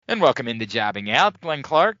And welcome into Jobbing Out. Glenn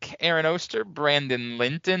Clark, Aaron Oster, Brandon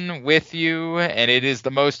Linton with you. And it is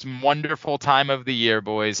the most wonderful time of the year,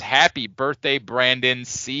 boys. Happy birthday, Brandon.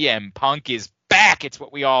 CM Punk is back. It's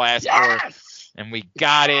what we all asked for. And we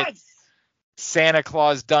got it. Santa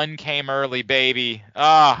Claus done came early, baby.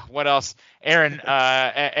 What else? Aaron,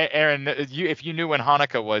 if you knew when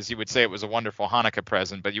Hanukkah was, you would say it was a wonderful Hanukkah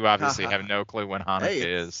present, but you obviously have no clue when Hanukkah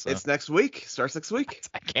is. So. It's next week. Starts next week.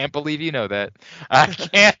 I can't believe you know that. I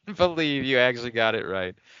can't believe you actually got it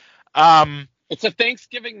right. It's a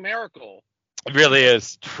Thanksgiving miracle. It really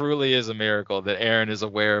is. Truly is a miracle that Aaron is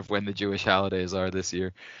aware of when the Jewish holidays are this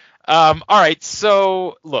year. All right,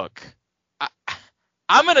 so look,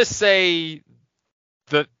 I'm going to say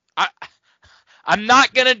that I'm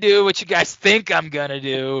not going to do what you guys think I'm going to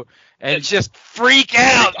do and just freak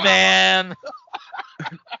out, man.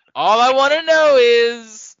 All I want to know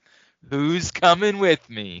is who's coming with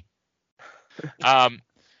me. I'm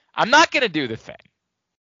not going to do the thing.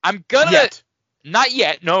 I'm going to not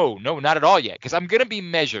yet. No, not at all yet, because I'm going to be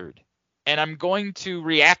measured and I'm going to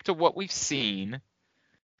react to what we've seen,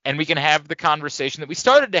 and we can have the conversation that we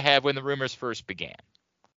started to have when the rumors first began.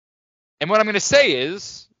 And what I'm going to say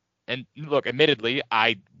is, and look, admittedly,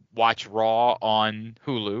 I watch Raw on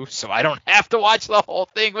Hulu, so I don't have to watch the whole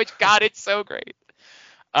thing, which, God, it's so great.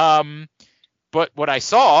 But what I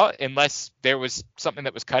saw, unless there was something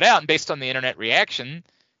that was cut out, and based on the internet reaction,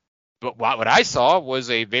 but what I saw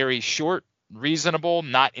was a very short, reasonable,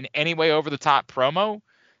 not in any way over the top promo.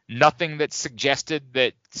 Nothing that suggested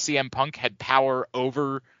that CM Punk had power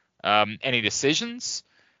over any decisions.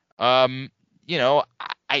 It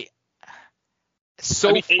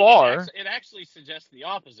actually suggests the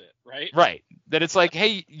opposite, right? Right. That it's like,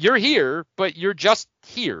 hey, you're here, but you're just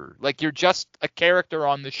here. Like, you're just a character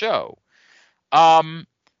on the show. Okay,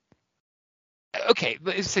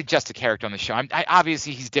 let's say just a character on the show.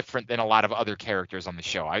 Obviously, he's different than a lot of other characters on the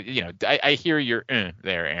show. I hear your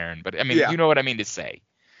there, Aaron, but I mean, you know what I mean to say.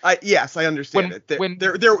 Yes, I understand it.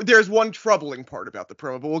 There's one troubling part about the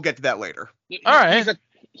promo, but we'll get to that later. All right.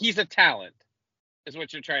 He's a talent, is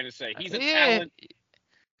what you're trying to say. He's a talent.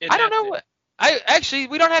 I don't know what.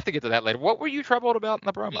 We don't have to get to that later. What were you troubled about in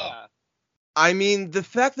the promo? Yeah. I mean, the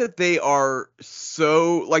fact that they are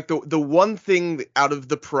so, like, the one thing out of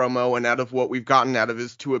the promo and out of what we've gotten out of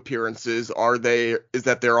his two appearances is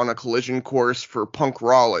that they're on a collision course for Punk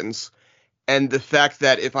Rollins. And the fact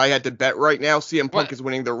that if I had to bet right now, CM Punk is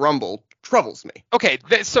winning the Rumble troubles me. Okay,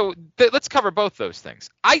 let's cover both those things.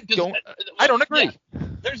 I don't agree. Yeah.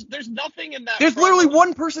 There's nothing in that. There's promo. Literally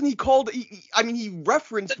one person he called. He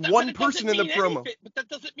referenced one person in the promo. But that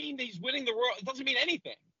doesn't mean that he's winning the Royal. It doesn't mean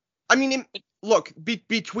anything. I mean, look,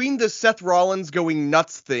 between the Seth Rollins going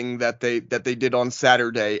nuts thing that they did on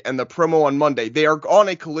Saturday and the promo on Monday, they are on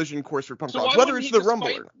a collision course for Punk Rollins, whether it's the Rumble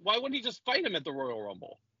or not. Why wouldn't he just fight him at the Royal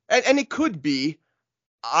Rumble? And it could be.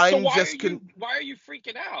 Why are you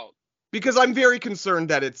freaking out? Because I'm very concerned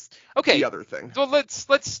that it's the other thing. So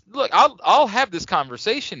let's look. I'll have this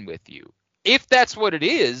conversation with you. If that's what it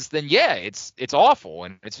is, then yeah, it's awful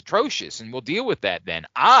and it's atrocious, and we'll deal with that then.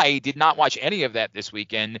 I did not watch any of that this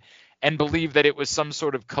weekend and believe that it was some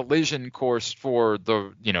sort of collision course for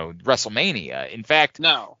the WrestleMania. In fact,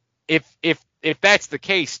 no. If that's the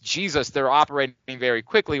case, Jesus, they're operating very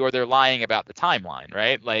quickly, or they're lying about the timeline,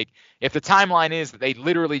 right? Like, if the timeline is that they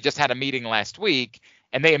literally just had a meeting last week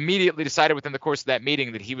and they immediately decided within the course of that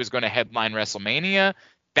meeting that he was going to headline WrestleMania,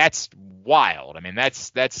 that's wild. I mean,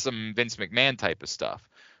 that's some Vince McMahon type of stuff.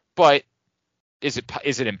 But is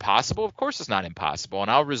it impossible? Of course it's not impossible,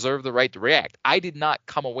 and I'll reserve the right to react. I did not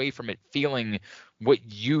come away from it feeling what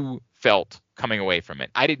you felt coming away from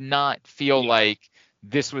it. I did not feel like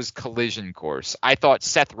this was collision course. I thought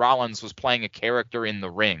Seth Rollins was playing a character in the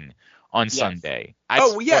ring on Sunday. I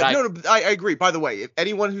agree. By the way, if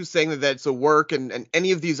anyone who's saying that it's a work and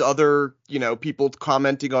any of these other, people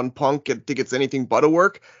commenting on Punk and think it's anything but a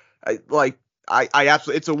work, I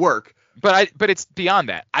absolutely, it's a work. But it's beyond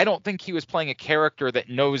that. I don't think he was playing a character that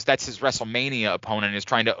knows that's his WrestleMania opponent and is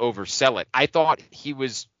trying to oversell it. I thought he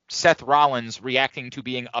was Seth Rollins reacting to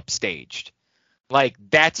being upstaged. Like,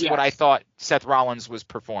 that's what I thought Seth Rollins was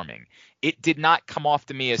performing. It did not come off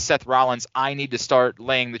to me as Seth Rollins, I need to start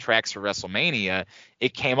laying the tracks for WrestleMania.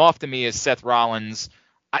 It came off to me as Seth Rollins,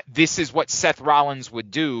 this is what Seth Rollins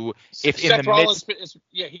would do if Seth in the Rollins midst...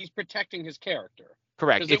 he's protecting his character.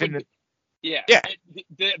 Correct. The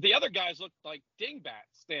other guys looked like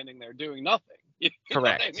dingbats standing there doing nothing. You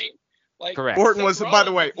Correct. know what I mean? Like Correct. Orton Seth was, by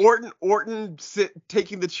the Rollins way, is- Orton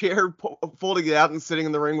taking the chair, folding it out, and sitting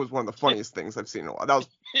in the ring was one of the funniest things I've seen in a while. That was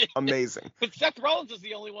amazing. But Seth Rollins is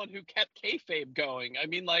the only one who kept kayfabe going. I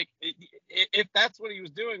mean, like, if that's what he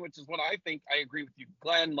was doing, which is what I think, I agree with you,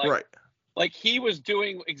 Glenn. Right. Like he was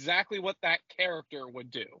doing exactly what that character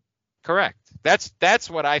would do. Correct. That's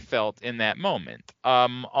what I felt in that moment.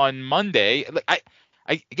 On Monday,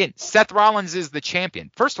 again, Seth Rollins is the champion.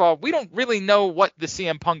 First of all, we don't really know what the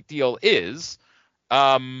CM Punk deal is.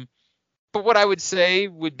 But what I would say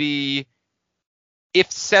would be,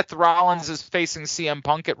 if Seth Rollins is facing CM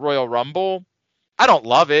Punk at Royal Rumble, I don't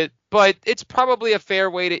love it, but it's probably a fair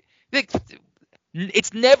way to.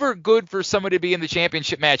 It's never good for someone to be in the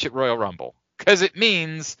championship match at Royal Rumble, because it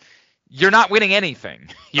means you're not winning anything.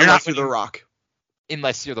 Unless you're The Rock.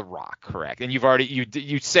 Unless you're The Rock, correct? And you've already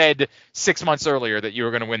you said 6 months earlier that you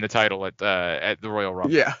were going to win the title at the Royal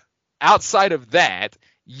Rumble. Yeah. Outside of that,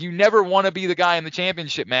 you never want to be the guy in the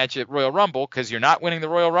championship match at Royal Rumble, because you're not winning the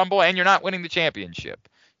Royal Rumble and you're not winning the championship.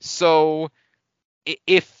 So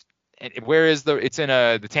where is it's in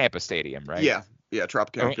the Tampa Stadium, right? Yeah,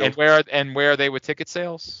 Tropicana Field. And where are they with ticket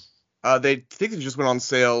sales? They think it just went on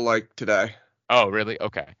sale like today. Oh, really?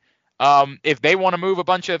 Okay. If they want to move a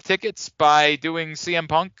bunch of tickets by doing CM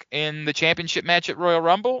Punk in the championship match at Royal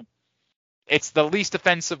Rumble, it's the least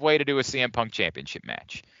offensive way to do a CM Punk championship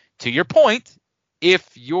match. To your point,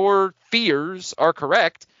 if your fears are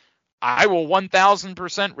correct, I will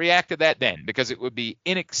 1000% react to that then, because it would be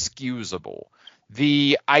inexcusable.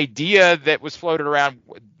 The idea that was floated around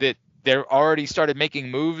that they already started making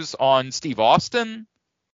moves on Steve Austin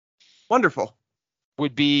Wonderful.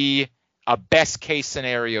 would be a best case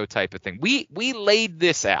scenario type of thing. We laid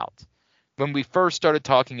this out when we first started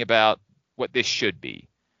talking about what this should be.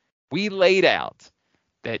 We laid out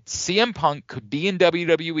that CM Punk could be in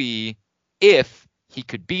WWE if he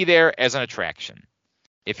could be there as an attraction.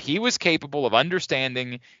 If he was capable of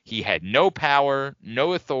understanding he had no power,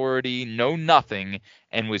 no authority, no nothing,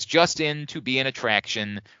 and was just in to be an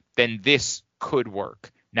attraction, then this could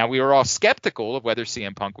work. Now, we were all skeptical of whether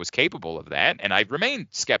CM Punk was capable of that, and I remain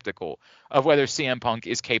skeptical of whether CM Punk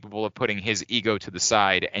is capable of putting his ego to the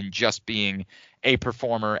side and just being a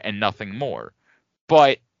performer and nothing more.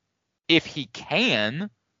 But if he can,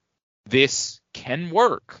 this can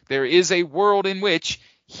work. There is a world in which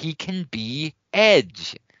he can be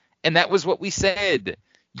Edge. And that was what we said.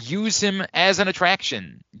 Use him as an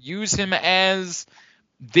attraction. Use him as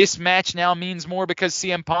this match now means more because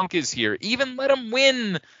CM Punk is here. Even let him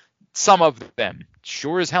win some of them.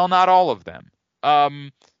 Sure as hell not all of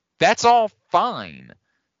them. That's all fine.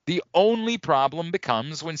 The only problem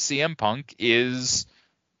becomes when CM Punk is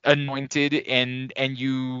anointed and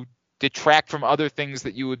you detract from other things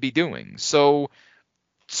that you would be doing. So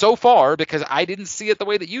far, because I didn't see it the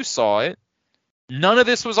way that you saw it, none of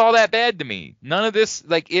this was all that bad to me. None of this,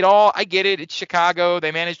 I get it. It's Chicago.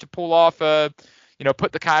 They managed to pull off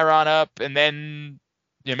put the Chiron up and then,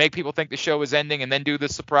 make people think the show is ending and then do the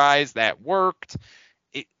surprise. That worked.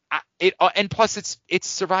 And plus it's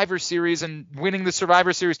Survivor Series, and winning the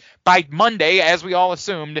Survivor Series by Monday, as we all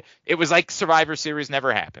assumed, it was like Survivor Series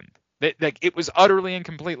never happened. It was utterly and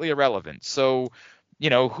completely irrelevant. So,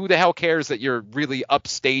 who the hell cares that you're really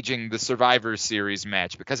upstaging the Survivor Series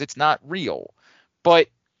match, because it's not real. But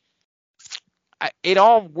it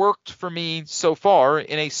all worked for me so far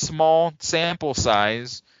in a small sample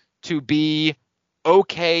size to be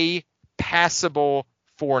okay, passable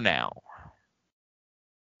for now.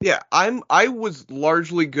 Yeah, I was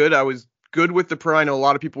largely good. I was good with the pro. I know a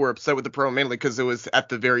lot of people were upset with the pro, mainly because it was at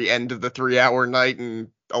the very end of the 3-hour night, and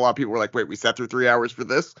a lot of people were like, "Wait, we sat through 3 hours for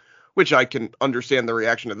this," which I can understand the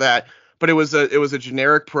reaction to that. But it was a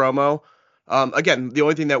generic promo. Again, the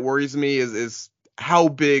only thing that worries me is how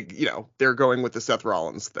big they're going with the Seth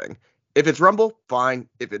Rollins thing. If it's Rumble, fine.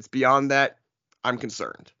 If it's beyond that, I'm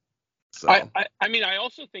concerned. So I mean, I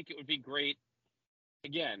also think it would be great.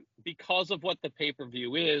 Again, because of what the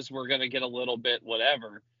pay-per-view is, we're going to get a little bit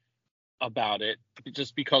whatever about it,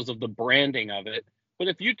 just because of the branding of it. But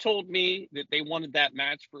if you told me that they wanted that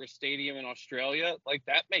match for a stadium in Australia,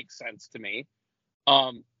 that makes sense to me.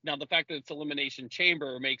 Now the fact that it's Elimination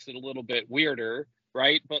Chamber makes it a little bit weirder,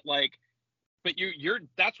 right? But you're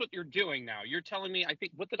that's what you're doing now. You're telling me, I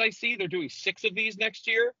think, what did I see? They're doing 6 of these next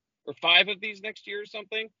year, or 5 of these next year or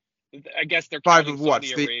something. I guess they're 5 counting of what?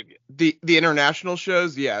 Saudi Arabia. The international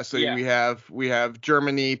shows, yeah. So Yeah. we have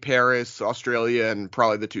Germany, Paris, Australia, and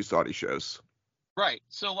probably the 2 Saudi shows. Right.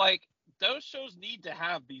 So those shows need to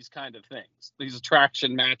have these kind of things, these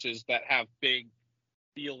attraction matches that have big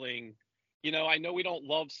feeling. I know we don't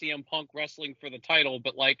love CM Punk wrestling for the title,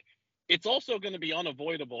 but it's also going to be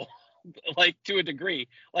unavoidable like to a degree.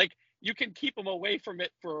 Like you can keep him away from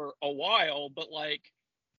it for a while, but like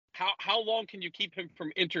how long can you keep him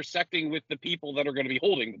from intersecting with the people that are going to be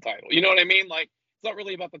holding the title? You know what I mean? Like it's not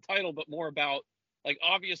really about the title, but more about like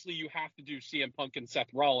obviously you have to do CM Punk and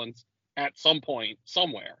Seth Rollins at some point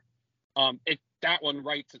somewhere. That one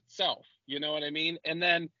writes itself. You know what I mean? And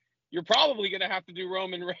then you're probably going to have to do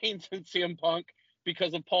Roman Reigns and CM Punk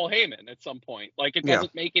because of Paul Heyman at some point. Like it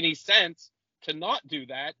doesn't make any sense to not do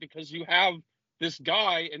that because you have this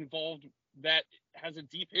guy involved that has a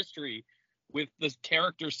deep history with the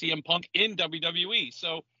character CM Punk in WWE.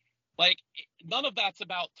 So like none of that's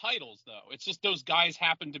about titles though. It's just those guys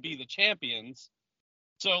happen to be the champions.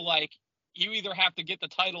 So like you either have to get the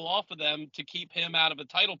title off of them to keep him out of a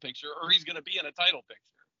title picture or he's going to be in a title picture.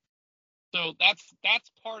 So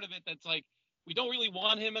that's part of it. That's like, we don't really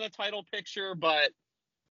want him in a title picture, but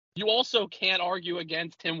you also can't argue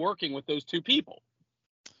against him working with those two people.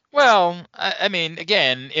 Well, I mean,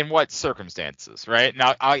 again, in what circumstances, right?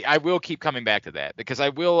 Now, I will keep coming back to that because I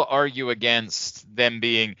will argue against them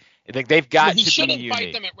being. I think they've got to be unique. He shouldn't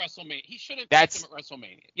fight them at WrestleMania. He shouldn't fight them at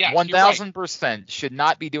WrestleMania. Yeah, 1,000% should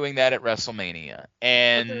not be doing that at WrestleMania.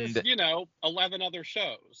 And but there's 11 other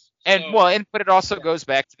shows. But it also goes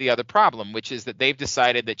back to the other problem, which is that they've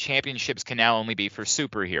decided that championships can now only be for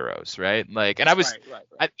superheroes, right? Like, and I was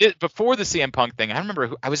before the CM Punk thing. I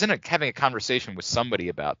remember I was having a conversation with somebody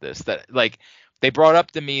about this. That like they brought up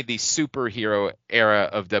to me the superhero era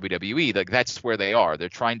of WWE. Like that's where they are. They're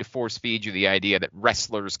trying to force feed you the idea that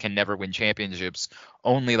wrestlers can never win championships,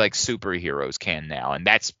 only like superheroes can now. And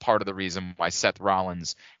that's part of the reason why Seth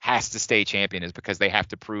Rollins has to stay champion is because they have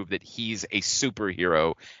to prove that he's a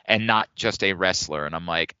superhero and not just a wrestler. And I'm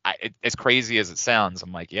like, as crazy as it sounds,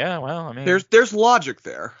 I'm like, yeah, well, I mean, there's logic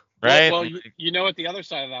there. Right. Well, you know what the other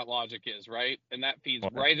side of that logic is, right? And that feeds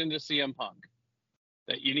right into CM Punk.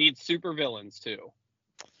 That you need super villains too.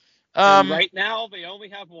 And right now they only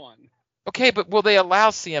have one. Okay, but will they allow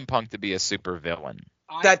CM Punk to be a super villain?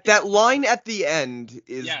 That line at the end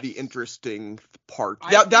is the interesting part.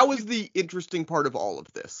 That was the interesting part of all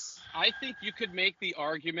of this. I think you could make the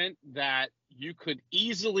argument that you could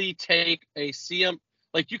easily take a CM,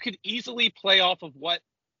 like you could easily play off of what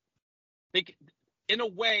they, in a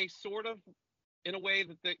way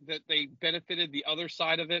that they benefited the other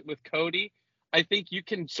side of it with Cody. I think you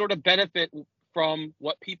can sort of benefit from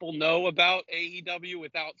what people know about AEW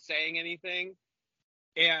without saying anything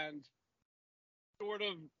and sort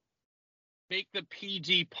of make the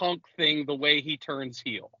PG Punk thing the way he turns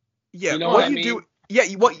heel. Yeah, you know what I mean?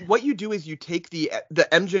 What you do is you take the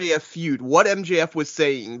MJF feud, what MJF was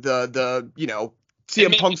saying, the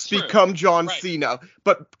CM Punk's become John Cena,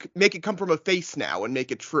 but make it come from a face now and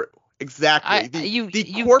make it true. Exactly.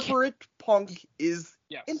 The corporate Punk is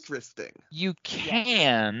interesting. You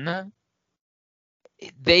can.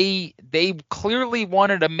 They clearly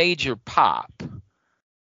wanted a major pop.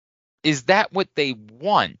 Is that what they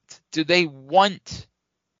want? Do they want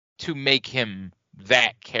to make him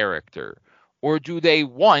that character? Or do they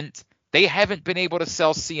haven't been able to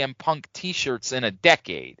sell CM Punk t-shirts in a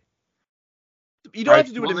decade. You don't have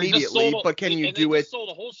to do it immediately, but can you do it? Sold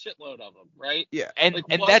a whole shitload of them, right? Yeah. And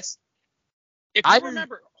that's. If you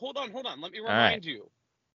remember, hold on. Let me remind you.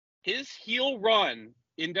 His heel run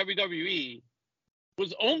in WWE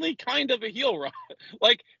was only kind of a heel run.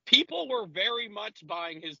 Like people were very much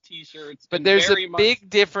buying his t-shirts. But there's a big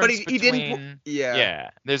difference between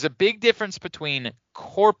there's a big difference between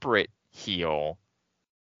corporate heel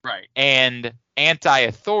and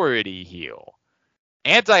anti-authority heel.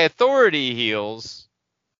 Anti-authority heels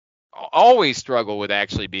always struggle with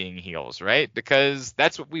actually being heels, right? Because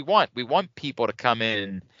that's what we want. We want people to come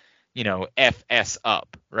in, FS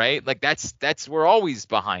up, right? Like that's we're always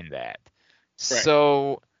behind that. Right.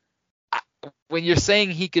 So when you're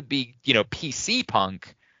saying he could be, PC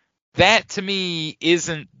Punk, that to me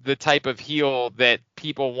isn't the type of heel that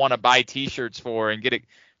people want to buy t-shirts for and get it.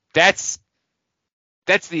 That's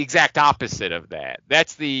the exact opposite of that.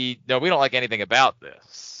 That's we don't like anything about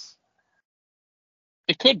this.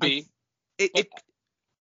 It could be.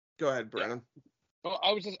 Go ahead, Brandon. Well,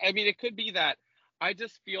 it could be that. I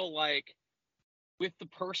just feel like with the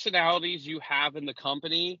personalities you have in the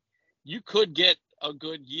company, you could get a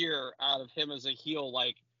good year out of him as a heel.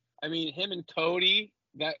 Like, him and Cody,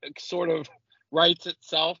 that sort of writes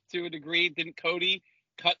itself to a degree. Didn't Cody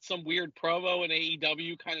cut some weird promo in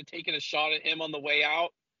AEW, kind of taking a shot at him on the way out?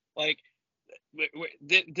 Like,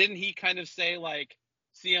 didn't he kind of say, like,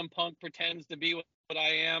 CM Punk pretends to be what I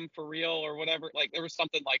am for real or whatever? Like, there was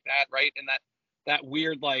something like that, right? And that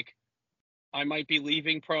weird, like, I might be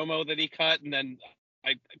leaving promo that he cut, and then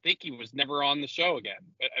I think he was never on the show again.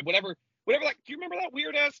 Whatever. Do you remember that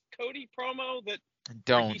weird ass Cody promo where he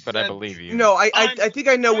Don't, but I said, believe you. No, I think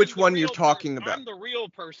I know which one you're talking about. I'm the real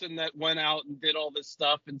person that went out and did all this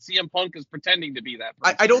stuff, and CM Punk is pretending to be that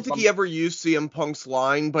person. I don't think he ever used CM Punk's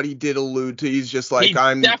line, but he did allude to. He's just like, he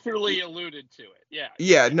definitely alluded to it. Yeah.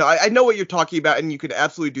 Yeah. No, I know what you're talking about, and you could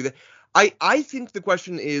absolutely do that. I think the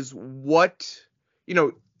question is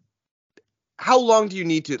how long do you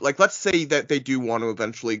need to, like, let's say that they do want to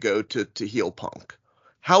eventually go to heel Punk.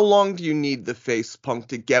 How long do you need the face Punk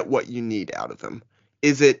to get what you need out of him?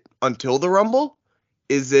 Is it until the Rumble?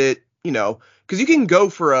 Is it, because you can go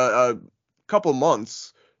for a couple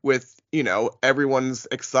months with, everyone's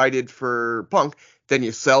excited for Punk. Then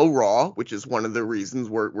you sell Raw, which is one of the reasons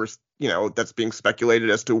we're that's being speculated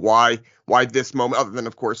as to why this moment, other than,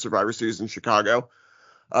 of course, Survivor Series in Chicago.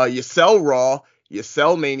 You sell Raw, you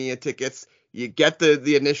sell Mania tickets, you get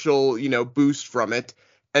the initial, boost from it.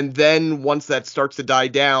 And then once that starts to die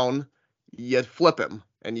down, you flip him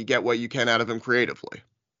and you get what you can out of him creatively.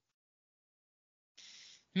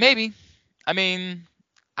 Maybe. I mean,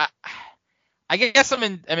 I guess I'm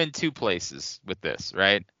in two places with this,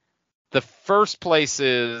 right? The first place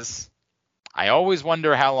is I always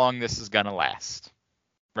wonder how long this is gonna last,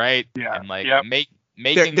 right? Yeah. And like Yep.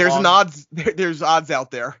 making there's odds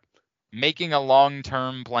out there. Making a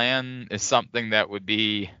long-term plan is something that would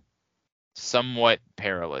be somewhat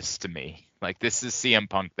perilous to me. Like, this is CM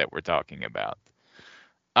Punk that we're talking about.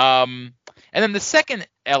 And then the second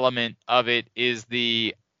element of it is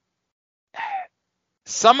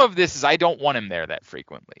some of this is I don't want him there that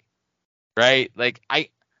frequently, right? Like, I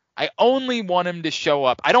only want him to show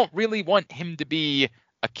up. I don't really want him to be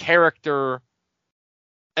a character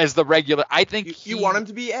as the regular. I think you want him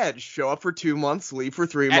to be Edge. Show up for 2 months, leave for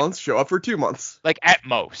 3 months, show up for 2 months. Like, at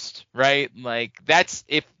most, right? Like, that's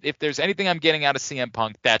if there's anything I'm getting out of CM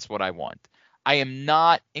Punk, that's what I want. I am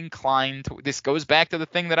not inclined to. This goes back to the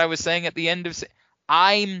thing that I was saying at the end of.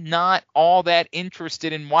 I'm not all that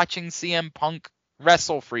interested in watching CM Punk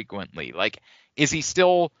wrestle frequently. Like, is he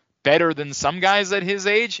still better than some guys at his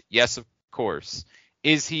age? Yes, of course.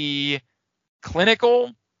 Is he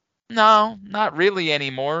clinical? No, not really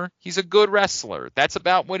anymore. He's a good wrestler. That's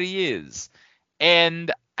about what he is.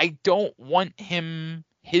 And I don't want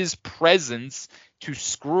his presence to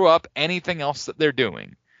screw up anything else that they're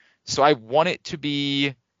doing. So I want it to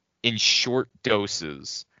be in short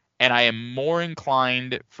doses. And I am more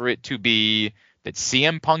inclined for it to be that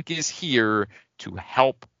CM Punk is here to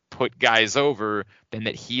help put guys over than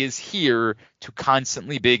that he is here to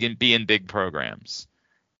constantly be in big programs.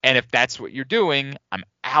 And if that's what you're doing, I'm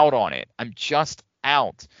out on it. I'm just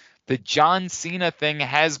out. The John Cena thing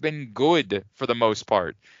has been good for the most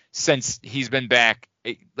part since he's been back.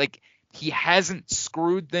 Like, he hasn't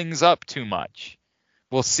screwed things up too much.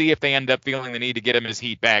 We'll see if they end up feeling the need to get him his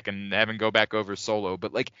heat back and have him go back over solo.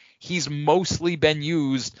 But, like, he's mostly been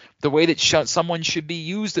used the way that someone should be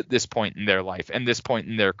used at this point in their life and this point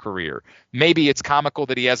in their career. Maybe it's comical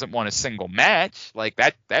that he hasn't won a single match. Like,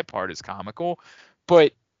 that part is comical.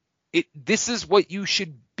 But this is what you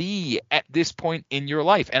should be at this point in your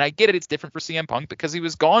life. And I get it. It's different for CM Punk because he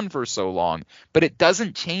was gone for so long. But it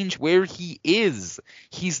doesn't change where he is.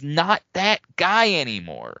 He's not that guy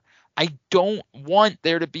anymore. I don't want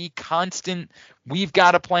there to be constant, we've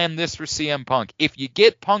got to plan this for CM Punk. If you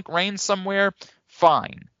get Punk Reigns somewhere,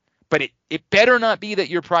 fine. But it better not be that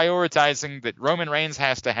you're prioritizing that Roman Reigns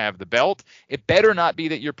has to have the belt. It better not be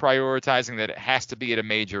that you're prioritizing that it has to be at a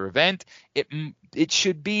major event. It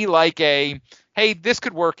should be like hey, this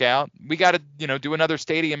could work out. We got to, do another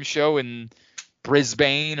stadium show in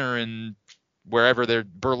Brisbane or in wherever they're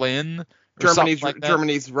Berlin.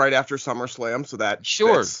 Germany's right after SummerSlam, so that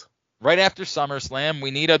sure. fits. Right after SummerSlam, we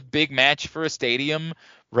need a big match for a stadium.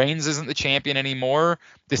 Reigns isn't the champion anymore.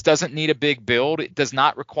 This doesn't need a big build. It does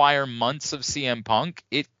not require months of CM Punk.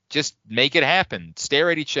 It just make it happen. Stare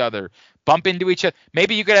at each other. Bump into each other.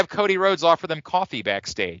 Maybe you could have Cody Rhodes offer them coffee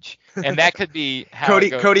backstage. And that could be how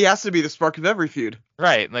Cody has to be the spark of every feud.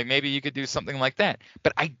 Right. Like, maybe you could do something like that.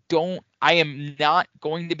 But I am not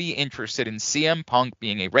going to be interested in CM Punk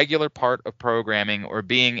being a regular part of programming or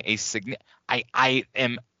being a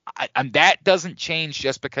that doesn't change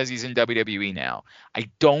just because he's in WWE now. I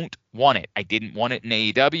don't want it. I didn't want it in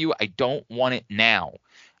AEW. I don't want it now.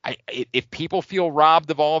 If people feel robbed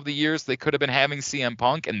of all of the years they could have been having CM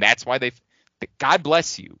Punk, and that's why God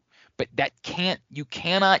bless you. But you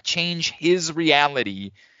cannot change his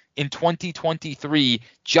reality in 2023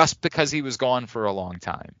 just because he was gone for a long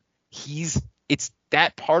time. It's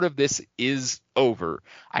that part of this is over.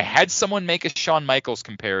 I had someone make a Shawn Michaels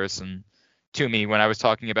comparison to me when I was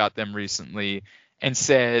talking about them recently, and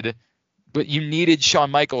said, but you needed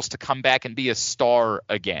Shawn Michaels to come back and be a star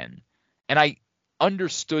again. And I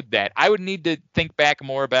understood that. I would need to think back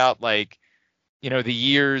more about like, the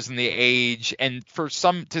years and the age. And for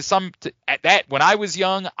at that, when I was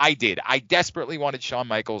young, I did. I desperately wanted Shawn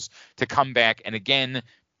Michaels to come back and again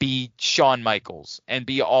be Shawn Michaels and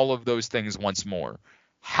be all of those things once more.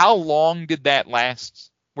 How long did that last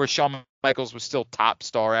where Shawn Michaels was still top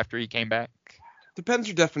star after he came back? Depends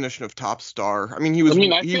your definition of top star. I mean,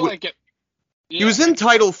 I feel like it. Yeah. He was in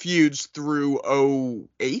title feuds through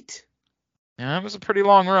 2008. Yeah, that was a pretty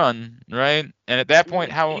long run, right? And at that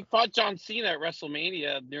point, he fought John Cena at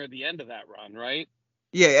WrestleMania near the end of that run, right?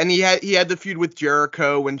 Yeah, and he had the feud with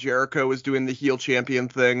Jericho when Jericho was doing the heel champion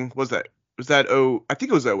thing. Was that I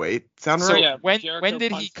think it was 2008. Sound so right? Yeah, when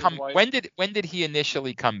did he come? When did he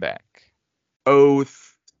initially come back?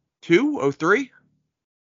 2002, 2003?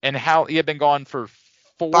 And how he had been gone for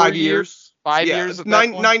 5 years. 5 yeah, years. At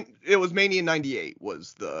that point? 9. It was Mania '98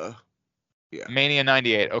 was the. Yeah. Mania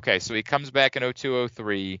 '98. Okay, so he comes back in 2002,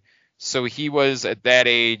 2003. So he was at that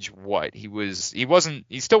age. What? He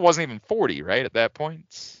still wasn't even 40, right? At that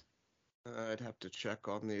point. I'd have to check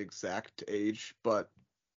on the exact age, but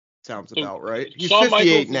sounds about right. He's Shawn 58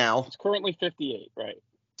 Michaels now. He's currently 58, right?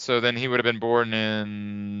 So then he would have been born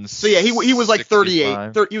in. So yeah, he was like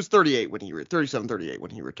 65. 38. He was 38 when he 37, 38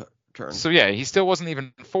 when he returned. So yeah, he still wasn't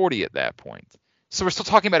even 40 at that point. So we're still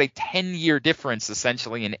talking about a 10-year difference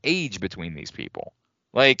essentially in age between these people.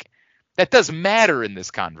 Like, that does matter in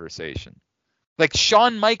this conversation. Like,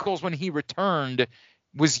 Shawn Michaels, when he returned,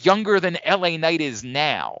 was younger than LA Knight is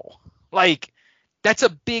now. Like, that's a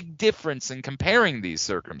big difference in comparing these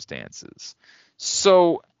circumstances.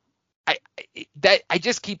 So I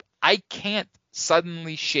can't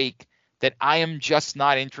suddenly shake that I am just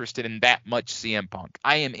not interested in that much CM Punk.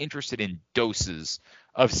 I am interested in doses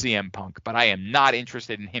of CM Punk, but I am not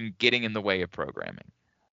interested in him getting in the way of programming.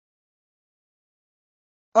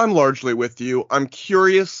 I'm largely with you. I'm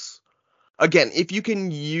curious. Again, if you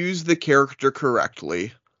can use the character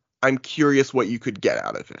correctly, I'm curious what you could get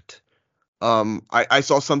out of it. I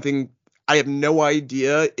saw something. I have no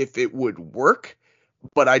idea if it would work,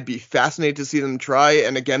 but I'd be fascinated to see them try.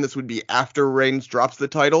 And again, this would be after Reigns drops the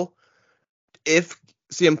title. If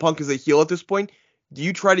CM Punk is a heel at this point, do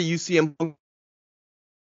you try to use CM Punk?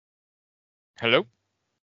 Hello?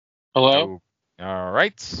 Hello? Oh, all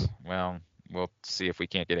right. Well, we'll see if we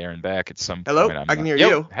can't get Aaron back at some Hello? point. I can hear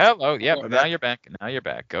you. Hello. Yep. Hello. Now you're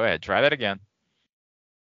back. Go ahead. Try that again.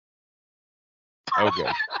 Oh,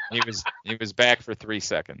 good. He was back for 3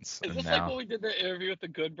 seconds. Is this now... like when we did the interview with the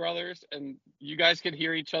Good Brothers and you guys could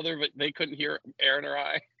hear each other, but they couldn't hear Aaron or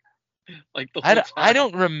I? Like the whole time. I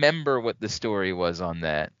don't remember what the story was on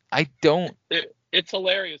that. I don't. It's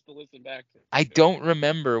hilarious to listen back to. I don't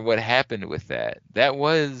remember what happened with that. That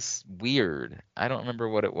was weird. I don't remember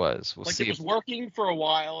what it was. We'll see. It was working for a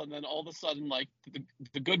while, and then all of a sudden, like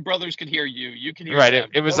the Good Brothers could hear you. You can hear right. them.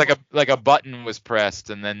 It was like a button was pressed,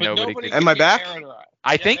 and then nobody could. Am I back?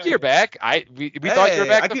 I think you're back. We thought you were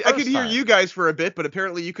back. I could hear you guys for a bit, but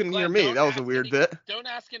apparently you couldn't hear me. That was a weird bit. Don't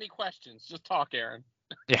ask any questions. Just talk, Aaron.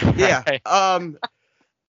 Yeah. Yeah.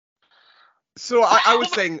 So I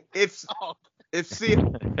was saying if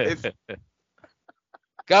CM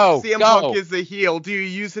Punk is the heel, do you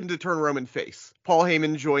use him to turn Roman face? Paul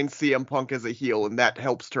Heyman joins CM Punk as a heel, and that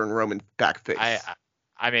helps turn Roman back face.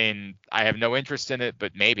 I mean, I have no interest in it,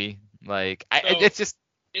 but maybe. Like, it's just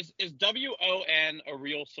is WON a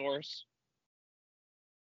real source?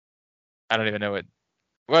 I don't even know it.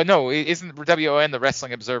 Well, no, isn't WON the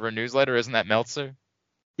Wrestling Observer newsletter? Isn't that Meltzer?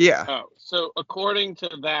 Yeah. Oh, so according to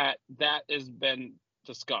that has been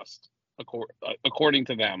discussed. According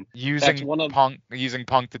to them, using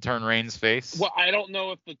Punk to turn Reigns face. Well, I don't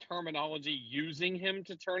know if the terminology using him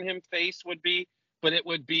to turn him face would be, but it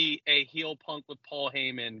would be a heel Punk with Paul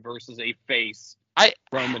Heyman versus a face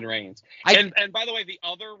Roman Reigns. And by the way, the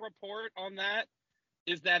other report on that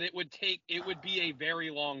is that it would be a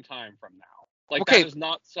very long time from now. Like, that is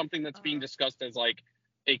not something that's being discussed as like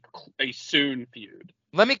a soon feud.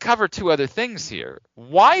 Let me cover 2 other things here.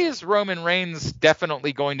 Why is Roman Reigns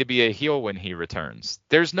definitely going to be a heel when he returns?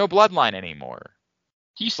 There's no bloodline anymore.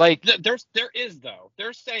 He's like there is though.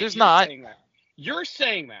 They're saying there's not. Saying that. You're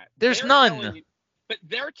saying that. There's none. But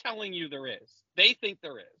they're telling you there is. They think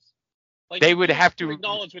there is. Like, they would have to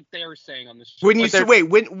acknowledge what they're saying on this show. When you say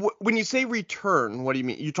when you say return, what do you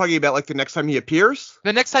mean? You're talking about like the next time he appears?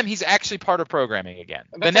 The next time he's actually part of programming again.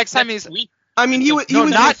 The next time he's. I mean, he was a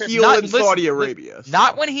heel in Saudi Arabia. So.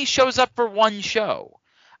 Not when he shows up for one show.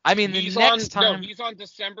 I mean, he's the next time. No, he's on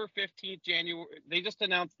December 15th, January. They just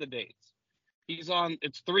announced the dates. He's on.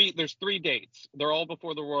 It's three. There's 3 dates. They're all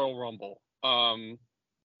before the Royal Rumble.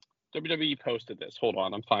 WWE posted this. Hold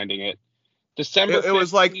on, I'm finding it. December. It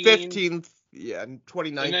was like 15th, 15th, yeah, and 29th,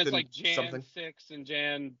 and then it's like and Jan something. 6 and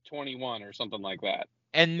Jan 21 or something like that.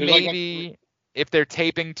 And There's like maybe if they're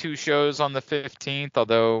taping 2 shows on the 15th,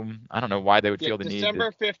 although I don't know why they would feel the need to.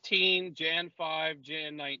 December 15, Jan 5,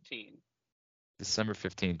 Jan 19. December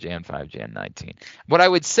 15th, Jan 5, Jan 19. What I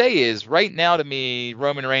would say is, right now to me,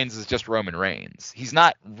 Roman Reigns is just Roman Reigns. He's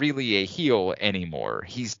not really a heel anymore.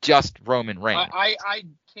 He's just Roman Reigns. I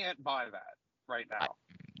can't buy that right now.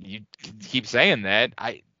 You keep saying that.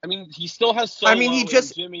 I mean, he still has Solo. I mean, he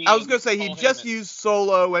just. And Jimmy I was gonna say and he Paul just Heyman. used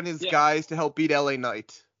Solo and his guys to help beat LA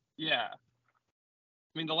Knight. Yeah.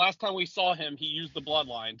 I mean, the last time we saw him, he used the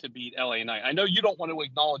Bloodline to beat LA Knight. I know you don't want to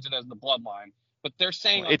acknowledge it as the Bloodline, but they're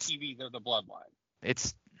saying on TV they're the Bloodline.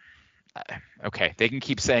 It's okay. They can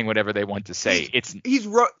keep saying whatever they want to say.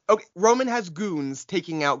 Roman has goons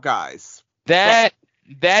taking out guys.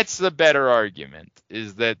 That's the better argument,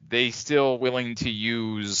 is that they still willing to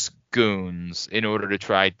use goons in order to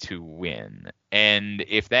try to win. And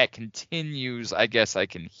if that continues, I guess I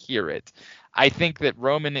can hear it. I think that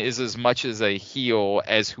Roman is as much as a heel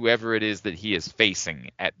as whoever it is that he is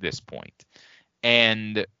facing at this point.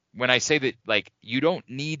 And when I say that, like, you don't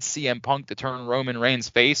need CM Punk to turn Roman Reigns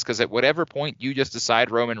face, because at whatever point you just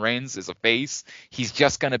decide Roman Reigns is a face, he's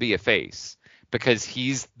just going to be a face, because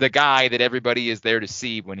he's the guy that everybody is there to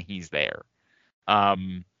see when he's there.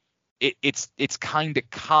 It's kind of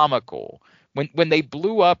comical when they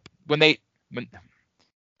blew up when they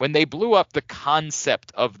blew up the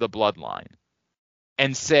concept of the Bloodline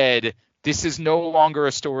and said this is no longer a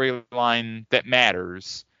storyline that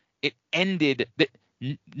matters. It ended that.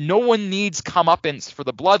 No one needs comeuppance for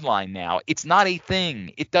the Bloodline now. It's not a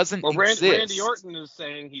thing. It doesn't exist. Randy Orton is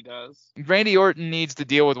saying he does. Randy Orton needs to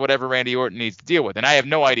deal with whatever Randy Orton needs to deal with. And I have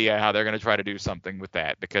no idea how they're going to try to do something with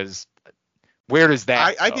that, because where does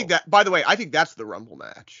that I think that, by the way, I think that's the Rumble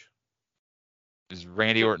match. Is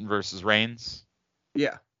Randy Orton versus Reigns?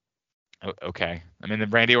 Yeah. Okay. I mean, then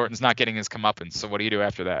Randy Orton's not getting his comeuppance, so what do you do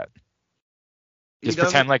after that? Just He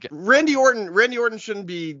pretend like Randy Orton shouldn't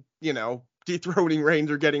be, dethroning Reigns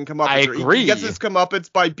or getting comeuppance. I agree. He gets his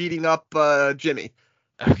comeuppance by beating up Jimmy.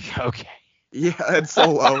 Okay. Yeah, and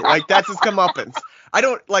Solo. Like, that's his comeuppance. I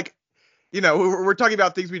don't, we're talking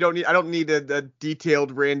about things we don't need. I don't need a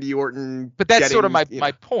detailed Randy Orton. But that's sort of my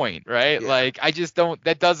point, right? Yeah. Like, I just don't,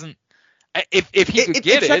 that doesn't, if he could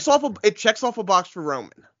get it. It checks off a box for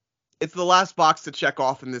Roman. It's the last box to check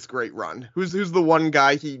off in this great run. Who's the one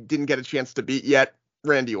guy he didn't get a chance to beat yet?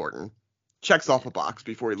 Randy Orton. Checks off a box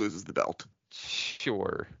before he loses the belt.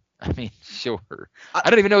 Sure. I mean, sure. I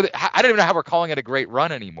don't even know how we're calling it a great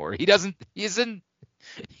run anymore. He's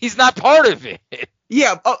not part of it.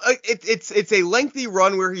 Yeah, it's a lengthy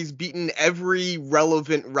run where he's beaten every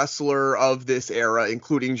relevant wrestler of this era,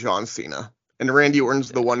 including John Cena. And Randy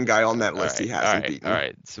Orton's the one guy on that list he hasn't beaten. All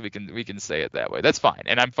right, so we can say it that way. That's fine,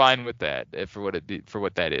 and I'm fine with that for what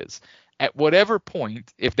that is. At whatever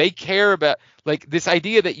point, if they care about, like, this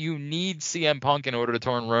idea that you need CM Punk in order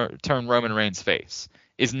to turn Roman Reigns face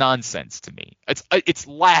is nonsense to me. It's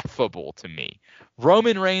laughable to me.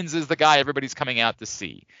 Roman Reigns is the guy everybody's coming out to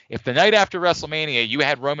see. If the night after WrestleMania you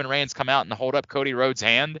had Roman Reigns come out and hold up Cody Rhodes'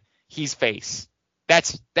 hand, he's face.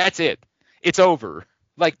 That's it. It's over.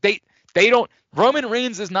 Like, they don't. Roman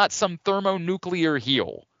Reigns is not some thermonuclear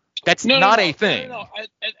heel. That's not a thing. No.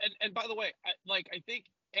 And by the way, I think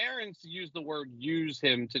Aaron's used the word use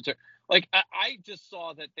him to like. I just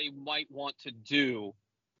saw that they might want to do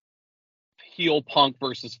heel Punk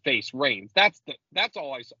versus face Reigns. That's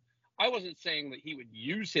all I saw. I wasn't saying that he would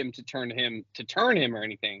use him to turn him or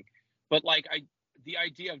anything, but the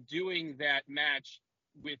idea of doing that match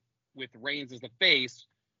with Reigns as the face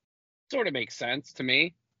sort of makes sense to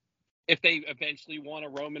me. If they eventually want a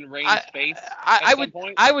Roman Reigns face,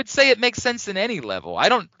 I would say it makes sense in any level. I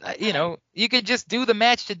don't, you could just do the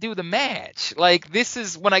match to do the match. Like, this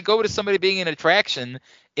is when I go to somebody being an attraction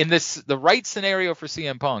in this, the right scenario for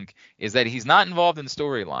CM Punk is that he's not involved in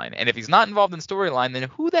storyline. And if he's not involved in storyline, then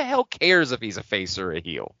who the hell cares if he's a face or a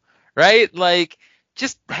heel, right? Like,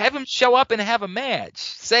 just have him show up and have a match.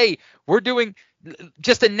 Say,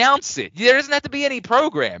 just announce it. There doesn't have to be any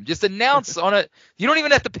program. Just announce you don't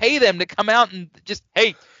even have to pay them to come out and just,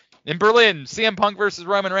 hey, in Berlin, CM Punk versus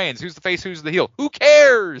Roman Reigns. Who's the face? Who's the heel? Who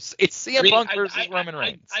cares? It's CM Punk versus Roman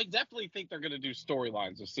Reigns. I definitely think they're going to do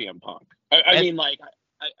storylines with CM Punk. I mean,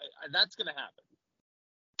 that's going to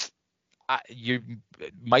happen. You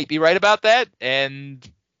might be right about that, and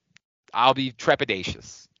I'll be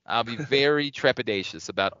trepidatious. I'll be very trepidatious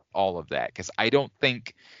about all of that, because I don't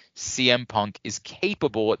think CM Punk is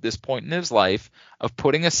capable at this point in his life of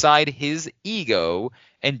putting aside his ego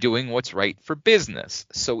and doing what's right for business.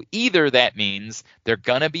 So either that means they're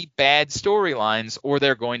going to be bad storylines or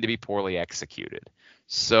they're going to be poorly executed.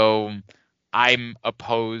 So I'm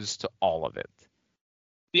opposed to all of it.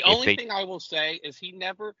 The only thing I will say is he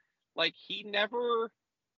never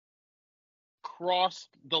crossed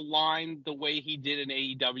the line the way he did in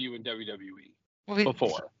AEW and WWE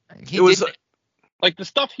before. It was like the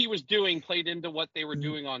stuff he was doing played into what they were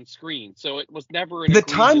doing on screen, so it was never the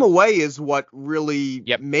time away is what really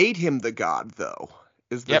made him the god, though,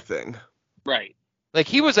 is the thing. Right. Like,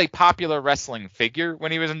 he was a popular wrestling figure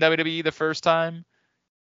when he was in WWE the first time,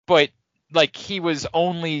 but like, he was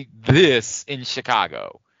only this in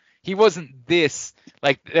Chicago. He wasn't this,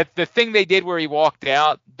 like, the thing they did where he walked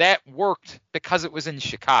out, that worked because it was in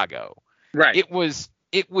Chicago. Right. It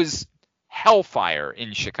was hellfire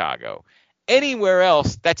in Chicago. Anywhere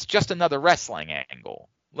else, that's just another wrestling angle.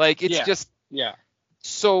 Like, it's just... Yeah.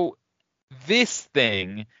 So this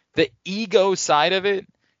thing, the ego side of it,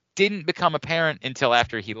 didn't become apparent until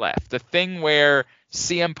after he left. The thing where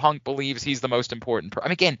CM Punk believes he's the most important person. I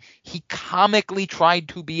mean, again, he comically tried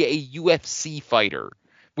to be a UFC fighter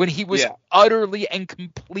when he was utterly and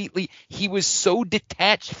completely, he was so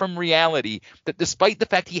detached from reality that despite the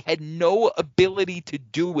fact he had no ability to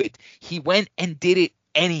do it, he went and did it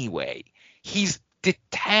anyway. He's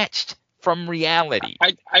detached from reality.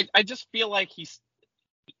 I just feel like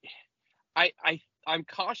I'm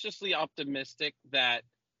cautiously optimistic that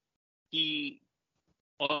he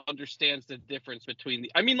understands the difference between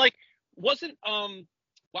I mean, like, wasn't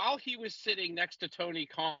while he was sitting next to Tony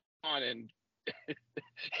Khan and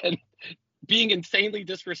being insanely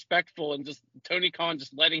disrespectful and just Tony Khan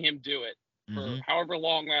just letting him do it for however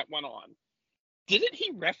long that went on, didn't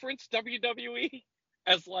he reference WWE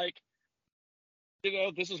as like,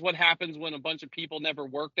 this is what happens when a bunch of people never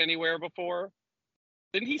worked anywhere before?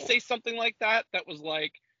 Didn't he say something like that? That was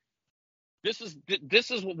like, this is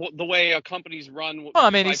the way a company's run. Well, I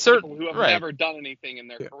mean, he's people who have never done anything in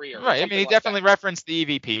their career. Right. I mean, he definitely referenced the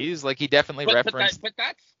EVPs. Like, he definitely referenced. But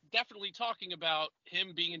that's definitely talking about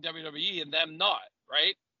him being in WWE and them not,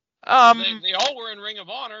 right? They all were in Ring of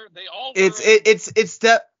Honor. They all.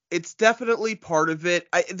 It's definitely part of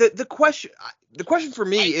it. The question for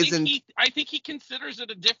me isn't. I think he considers it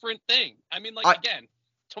a different thing. I mean, like, again,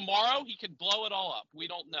 tomorrow he could blow it all up. We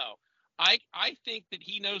don't know. I think that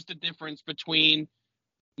he knows the difference between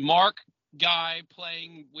Mark Guy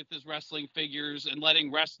playing with his wrestling figures and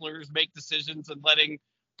letting wrestlers make decisions and letting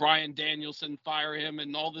Bryan Danielson fire him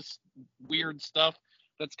and all this weird stuff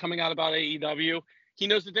that's coming out about AEW. He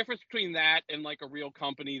knows the difference between that and like a real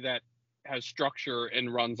company that has structure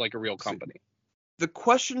and runs like a real company. The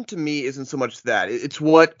question to me isn't so much that. It's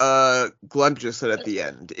what Glenn just said at the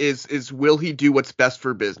end, is will he do what's best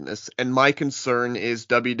for business? And my concern is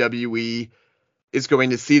WWE is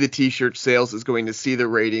going to see the t-shirt sales, is going to see the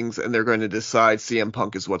ratings, and they're going to decide CM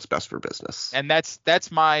Punk is what's best for business. And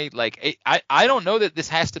that's my, like, I don't know that this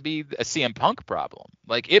has to be a CM Punk problem.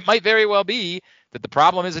 Like, it might very well be that the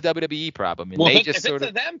problem is a WWE problem. And well, they if it's a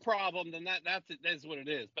them problem, then that's what it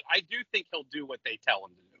is. But I do think he'll do what they tell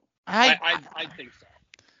him to do. I think so.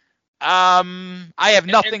 I have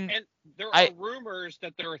nothing. And there are rumors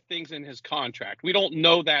that there are things in his contract. We don't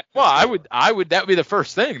know that. Well, I would. That would be the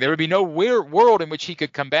first thing. There would be no world in which he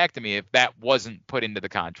could come back to me if that wasn't put into the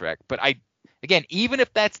contract. But again, even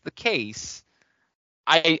if that's the case,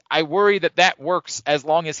 I worry that works as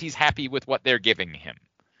long as he's happy with what they're giving him.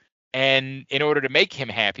 And in order to make him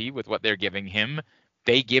happy with what they're giving him,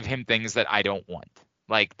 they give him things that I don't want.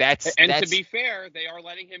 Like, that's. To be fair, they are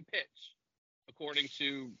letting him pitch. According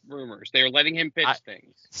to rumors, they are letting him pitch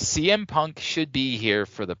things. CM Punk should be here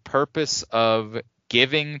for the purpose of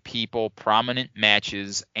giving people prominent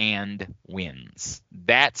matches and wins.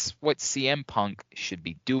 That's what CM Punk should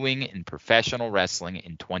be doing in professional wrestling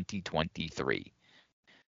in 2023.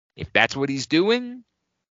 If that's what he's doing,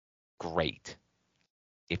 great.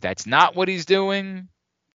 If that's not what he's doing,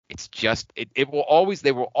 it's just there will always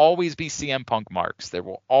be CM Punk marks. There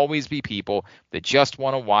will always be people that just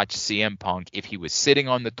want to watch CM Punk. If he was sitting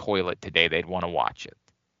on the toilet today, they'd want to watch it.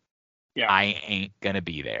 Yeah. I ain't gonna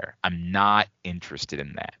be there. I'm not interested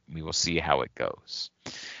in that. We will see how it goes.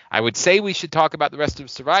 I would say we should talk about the rest of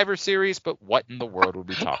Survivor Series, but what in the world would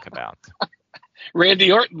we talk about?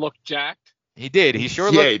 Randy Orton looked jacked. He did. He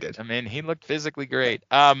sure looked. He did. I mean, he looked physically great.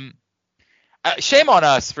 Shame on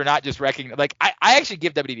us for not just recognizing. Like, I actually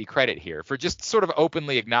give WWE credit here for just sort of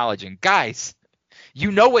openly acknowledging, guys,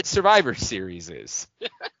 you know what Survivor Series is.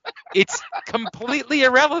 It's completely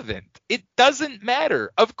irrelevant. It doesn't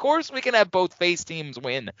matter. Of course we can have both face teams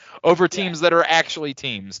win over teams that are actually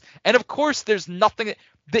teams. And of course there's nothing.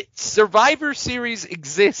 The Survivor Series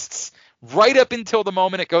exists right up until the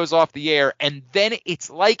moment it goes off the air, and then it's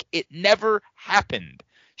like it never happened.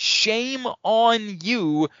 Shame on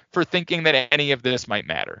you for thinking that any of this might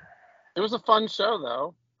matter. It was a fun show,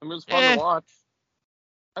 though. It was fun to watch.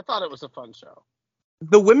 I thought it was a fun show.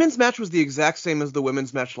 The women's match was the exact same as the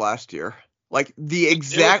women's match last year. Like the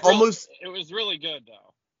exact, almost. It was really good,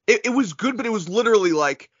 though. It was good, but it was literally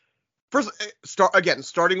like,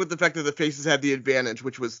 starting with the fact that the faces had the advantage,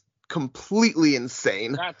 which was completely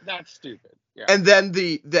insane. That's stupid. Yeah. And then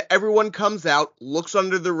the everyone comes out, looks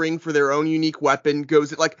under the ring for their own unique weapon,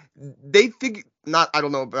 goes like they I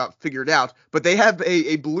don't know about figured out, but they have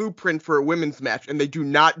a blueprint for a women's match, and they do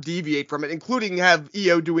not deviate from it, including have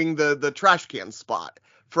Io doing the trash can spot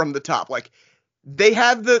from the top. Like they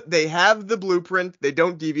have the blueprint, they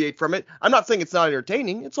don't deviate from it. I'm not saying it's not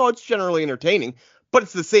entertaining. It's generally entertaining, but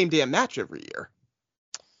it's the same damn match every year.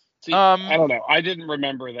 See, I don't know. I didn't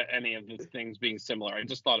remember that any of the things being similar. I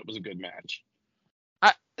just thought it was a good match.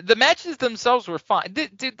 The matches themselves were fine.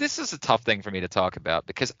 Dude, this is a tough thing for me to talk about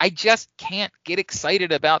because I just can't get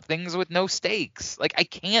excited about things with no stakes. Like, I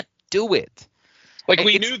can't do it. Like,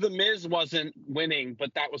 we knew The Miz wasn't winning,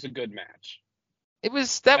 but that was a good match.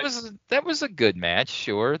 That was a good match,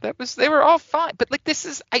 sure. They were all fine. But, like,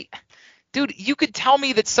 dude, you could tell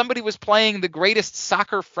me that somebody was playing the greatest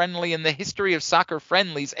soccer friendly in the history of soccer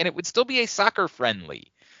friendlies, and it would still be a soccer friendly.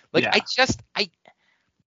 Like, yeah.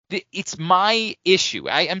 It's my issue.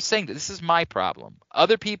 I am saying that this is my problem.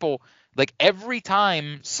 Other people, like every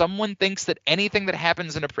time someone thinks that anything that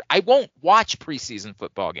happens I won't watch preseason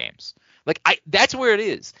football games. Like that's where it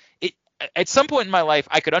is. At some point in my life,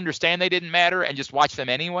 I could understand they didn't matter and just watch them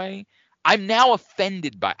anyway. I'm now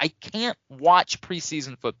offended by I can't watch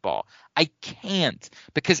preseason football. I can't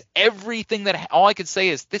because all I could say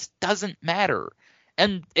is this doesn't matter.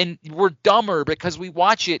 And we're dumber because we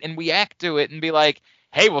watch it and we act to it and be like,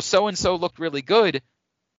 hey, well, so-and-so looked really good.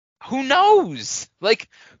 Who knows? Like,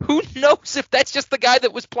 who knows if that's just the guy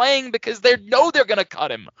that was playing because they know they're going to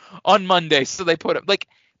cut him on Monday, so they put him. Like,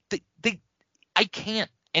 I can't.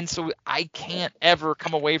 And so I can't ever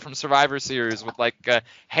come away from Survivor Series with like,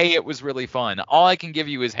 hey, it was really fun. All I can give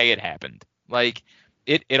you is, hey, it happened. Like,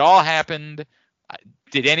 it all happened.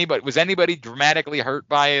 Was anybody dramatically hurt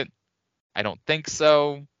by it? I don't think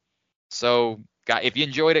so. So, God, if you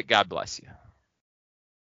enjoyed it, God bless you.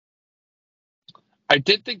 I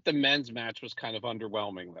did think the men's match was kind of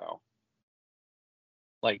underwhelming, though.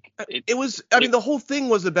 Like it was. I mean, the whole thing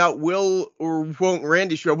was about will or won't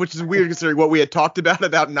Randy show up, which is weird considering what we had talked about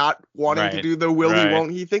not wanting to do the will he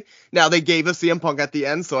won't he thing. Now they gave us CM Punk at the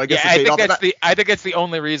end, so I guess I think that's the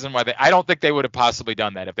only reason why I don't think they would have possibly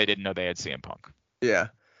done that if they didn't know they had CM Punk. Yeah.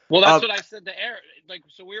 Well, that's what I said to Eric. Like,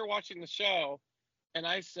 so we were watching the show, and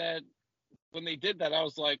I said when they did that, I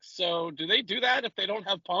was like, so do they do that if they don't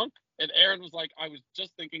have Punk? And Aaron was like, I was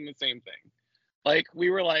just thinking the same thing. Like, we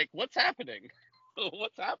were like, what's happening?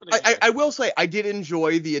 What's happening? I will say I did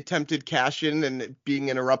enjoy the attempted cash-in and being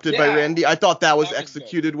interrupted by Randy. I thought that was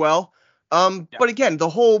executed well. But again, the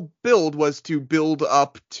whole build was to build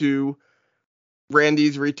up to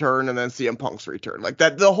Randy's return and then CM Punk's return. Like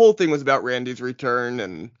that, the whole thing was about Randy's return,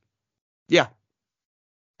 and yeah.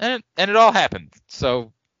 And it all happened.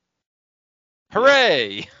 So,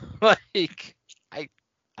 hooray! Like,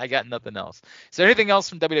 I got nothing else. Is there anything else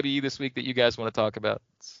from WWE this week that you guys want to talk about?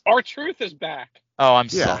 R-Truth is back. Oh, I'm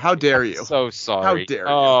sorry. How dare you? I'm so sorry. How dare you?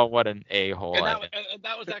 Oh, what an a-hole. And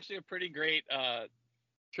that was actually a pretty great.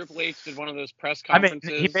 Triple H did one of those press conferences.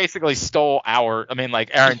 I mean, he basically stole our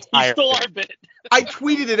entire. He stole our bit. I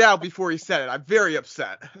tweeted it out before he said it. I'm very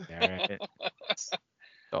upset.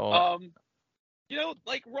 You know,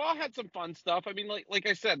 like Raw had some fun stuff. I mean, like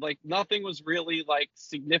I said, like nothing was really like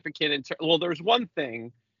significant. Well, there's one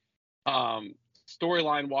thing,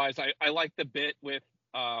 storyline wise, I like the bit with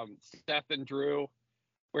Seth and Drew,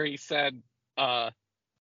 where he said,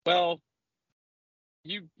 well,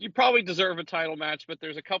 you probably deserve a title match, but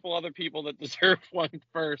there's a couple other people that deserve one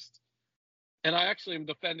first. And I actually am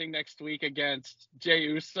defending next week against Jey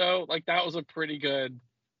Uso. Like, that was a pretty good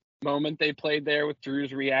moment they played there with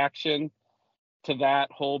Drew's reaction to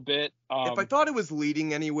that whole bit. If I thought it was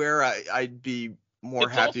leading anywhere, I'd be more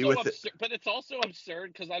happy with it. But it's also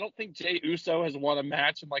absurd because I don't think Jey Uso has won a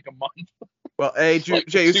match in like a month. Well,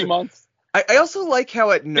 Jey Uso. 2 months. I also like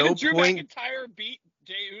how at no Drew point. McIntyre beat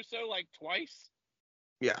Jey Uso like twice.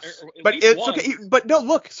 Yes, but it's okay. But no,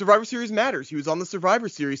 look, Survivor Series matters. He was on the Survivor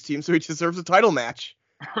Series team, so he deserves a title match.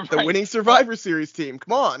 Right. The winning Survivor Series team.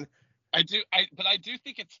 Come on. But I do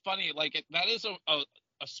think it's funny. Like that is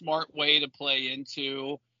a smart way to play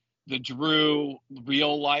into the Drew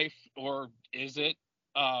real life, or is it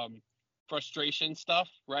frustration stuff,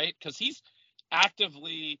 right? Because he's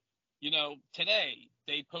actively, today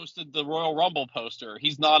they posted the Royal Rumble poster.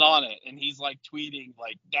 He's not on it, and he's like tweeting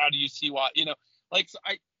like, "Now do you see why?" Like so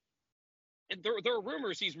there are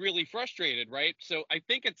rumors he's really frustrated, right? So I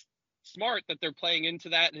think it's smart that they're playing into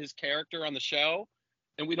that in his character on the show,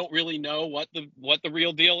 and we don't really know what the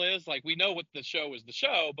real deal is. Like we know what the show is, the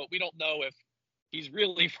show, but we don't know if he's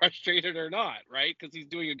really frustrated or not, right? Because he's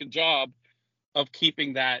doing a good job of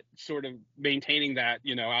keeping that sort of maintaining that,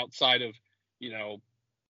 outside of,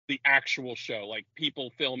 the actual show, like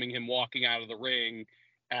people filming him walking out of the ring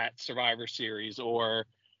at Survivor Series or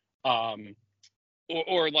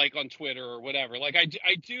like on Twitter or whatever. Like I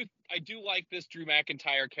do like this Drew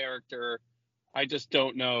McIntyre character. I just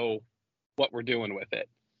don't know what we're doing with it.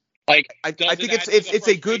 Like I think it's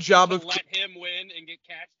a good job of let him win and get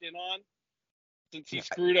cashed in on, since he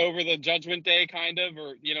screwed over the Judgment Day kind of,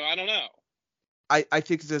 or I don't know. I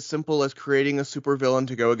think it's as simple as creating a supervillain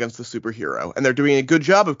to go against the superhero, and they're doing a good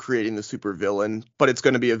job of creating the supervillain, but it's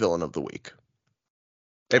going to be a villain of the week.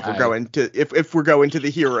 If we're going to the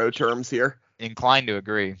hero terms here. Inclined to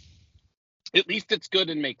agree. At least it's good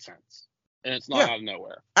and makes sense, and it's not out of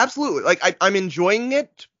nowhere. Absolutely. Like I'm enjoying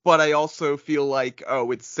it, but I also feel like,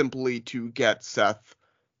 it's simply to get Seth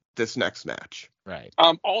this next match. Right.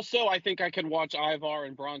 Also, I think I could watch Ivar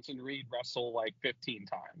and Bronson Reed wrestle like 15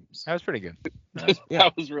 times. That was pretty good.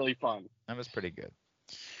 That was really fun. That was pretty good.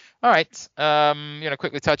 All right.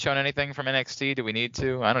 Quickly touch on anything from NXT. Do we need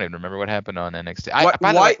to? I don't even remember what happened on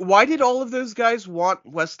NXT. Why did all of those guys want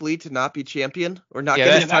Wes Lee to not be champion or not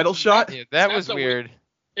get his title shot? That was weird.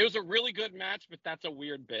 It was a really good match, but that's a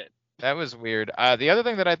weird bit. That was weird. The other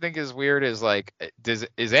thing that I think is weird is like,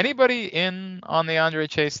 is anybody in on the Andre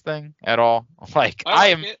Chase thing at all? Like, I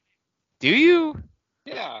am. Do you?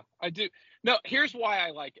 Yeah, I do. No, here's why I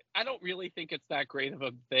like it. I don't really think it's that great of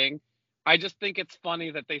a thing. I just think it's funny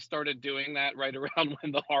that they started doing that right around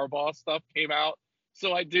when the Harbaugh stuff came out.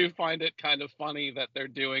 So I do find it kind of funny that they're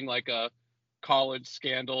doing like a college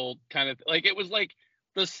scandal kind of, like it was like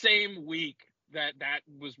the same week that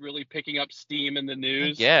was really picking up steam in the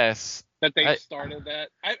news. Yes. That they started that.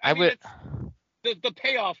 I mean, the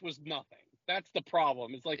payoff was nothing. That's the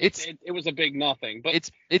problem. It's like it was a big nothing. But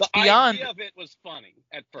it's the beyond. idea of it was funny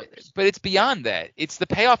at first. But it's beyond that. It's the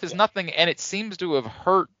payoff is nothing, and it seems to have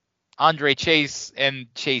hurt Andre Chase and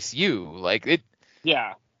Chase U. Like it.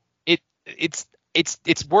 Yeah. It's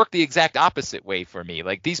worked the exact opposite way for me.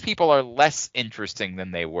 Like these people are less interesting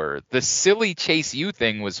than they were. The silly Chase U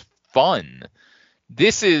thing was fun.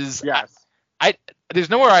 This is there's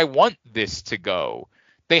nowhere I want this to go.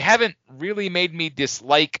 They haven't really made me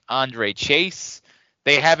dislike Andre Chase.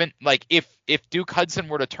 They haven't, like, if Duke Hudson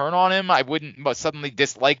were to turn on him, I wouldn't suddenly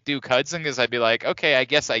dislike Duke Hudson because I'd be like, okay, I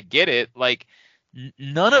guess I get it. Like,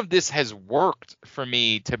 none of this has worked for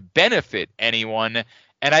me to benefit anyone,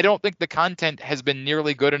 and I don't think the content has been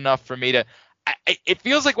nearly good enough for me to. It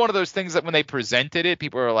feels like one of those things that when they presented it,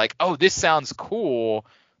 people are like, oh, this sounds cool,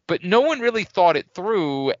 but no one really thought it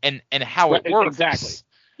through and how it works. Exactly.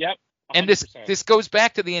 Yep. 100%. And this goes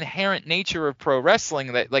back to the inherent nature of pro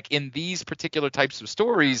wrestling that, like, in these particular types of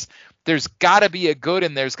stories, there's got to be a good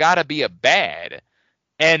and there's got to be a bad.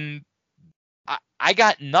 And I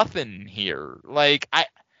got nothing here. Like,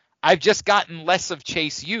 I've just gotten less of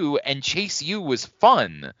Chase U, and Chase U was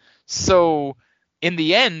fun. So in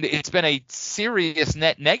the end, it's been a serious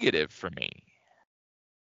net negative for me.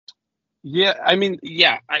 Yeah, I mean,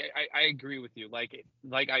 yeah, I agree with you. Like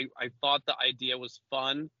I thought the idea was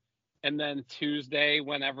fun. And then Tuesday,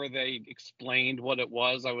 whenever they explained what it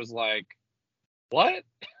was, I was like, what?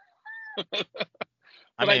 But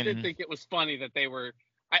I did think it was funny that they were.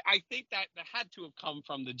 I think that had to have come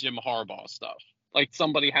from the Jim Harbaugh stuff. Like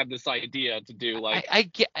somebody had this idea to do like. I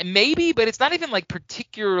get maybe, but it's not even like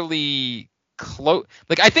particularly close.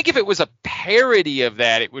 Like I think if it was a parody of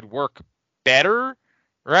that, it would work better,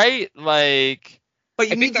 right? Like. But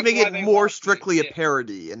you need to make it more strictly a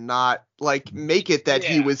parody and not like make it that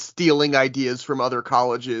he was stealing ideas from other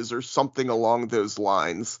colleges or something along those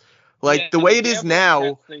lines. Like the way it is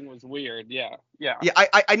now. Thing was weird. Yeah. Yeah. Yeah.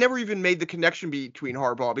 I never even made the connection between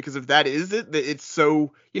Harbaugh because if that is it, it's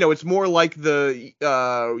so, it's more like the,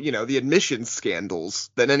 the admissions scandals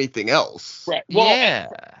than anything else. Right. Well, yeah.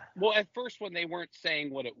 At first when they weren't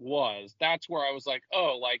saying what it was, that's where I was like,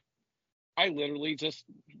 oh, like, I literally just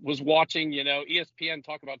was watching, ESPN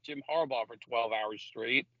talk about Jim Harbaugh for 12 hours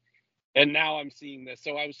straight. And now I'm seeing this.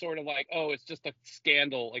 So I was sort of like, oh, it's just a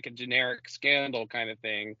scandal, like a generic scandal kind of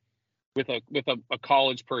thing. with a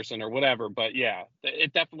college person or whatever. But yeah,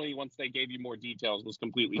 it definitely, once they gave you more details, was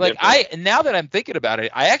completely Like different. now that I'm thinking about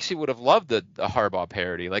it, I actually would have loved the Harbaugh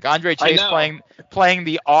parody, like Andre I Chase know. playing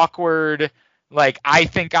the awkward, like I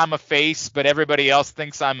think I'm a face, but everybody else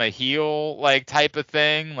thinks I'm a heel, like type of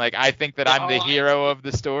thing. Like I think that Yeah, I'm the hero of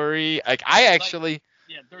the story. Like I like, actually,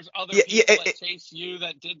 yeah, there's other Yeah, people that chase you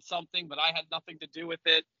that did something, but I had nothing to do with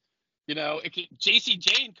it. You know, JC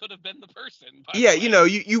Jane could have been the person. By yeah, the way.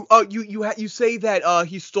 you know, you say that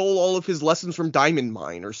he stole all of his lessons from Diamond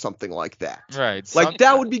Mine or something like that. right? Like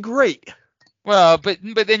that would be great. Well, but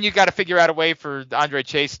then you got to figure out a way for Andre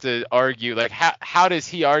Chase to argue. Like how does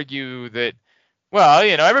he argue that? Well,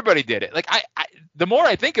 everybody did it. Like the more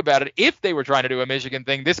I think about it, if they were trying to do a Michigan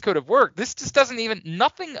thing, this could have worked. This just doesn't even.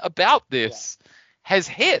 Nothing about this has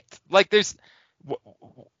hit. Like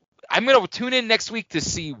I'm gonna tune in next week to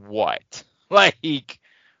see what. Like,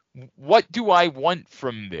 what do I want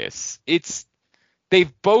from this?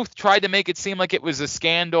 They've both tried to make it seem like it was a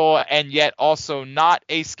scandal and yet also not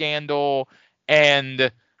a scandal,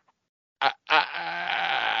 and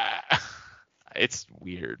it's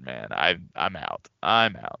weird, man. I'm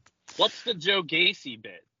out. What's the Joe Gacy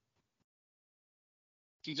bit?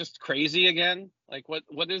 Is he just crazy again? Like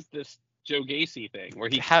what is this Joe Gacy thing where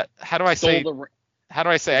he how do I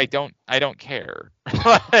say I don't care?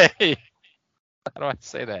 How do I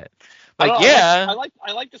say that? Like, yeah.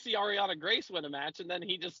 I like to see Ariana Grace win a match, and then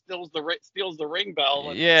he just steals the ring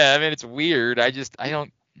bell. Yeah, I mean it's weird. I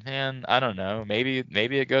don't, man. I don't know. Maybe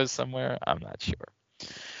it goes somewhere. I'm not sure.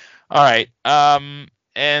 All right.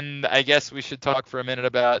 And I guess we should talk for a minute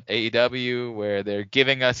about AEW, where they're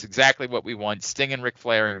giving us exactly what we want. Sting and Ric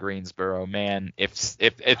Flair in Greensboro. Man, if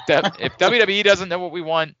WWE doesn't know what we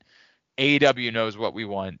want, AEW knows what we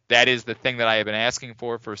want. That is the thing that I have been asking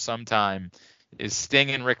for some time. Is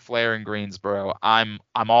Sting and Ric Flair in Greensboro. I'm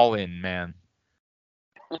all in, man.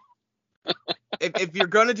 If you're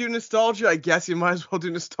gonna do nostalgia, I guess you might as well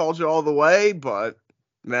do nostalgia all the way, but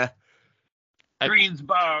meh.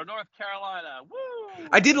 Greensboro, North Carolina. Woo!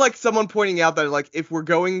 I did like someone pointing out that, like, if we're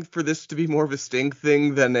going for this to be more of a Sting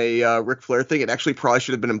thing than a Ric Flair thing, it actually probably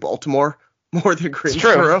should have been in Baltimore more than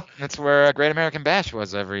Greensboro. It's true. That's where Great American Bash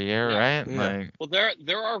was every year, right? Yeah. Like, well,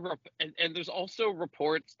 there are and there's also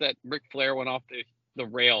reports that Ric Flair went off the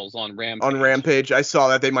rails on Rampage. On Rampage, I saw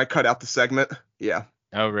that they might cut out the segment. Yeah.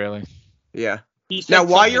 Oh, really? Yeah. He said Now,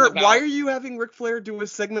 why something are you having Ric Flair do a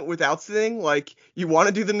segment without Sting? Like, you want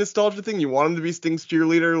to do the nostalgia thing? You want him to be Sting's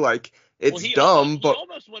cheerleader? Like, it's dumb, but he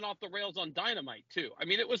almost went off the rails on Dynamite too. I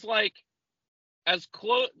mean, it was like as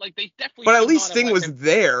close, like they definitely. But at least Sting was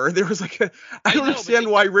there. There was like I don't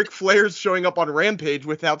understand why Ric Flair's showing up on Rampage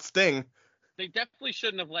without Sting. They definitely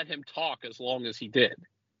shouldn't have let him talk as long as he did.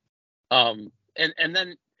 And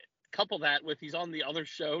then couple that with he's on the other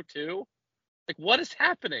show too. Like, what is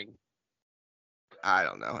happening? I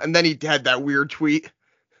don't know. And then he had that weird tweet.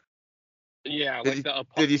 Yeah,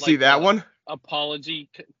 did you see that one? Apology,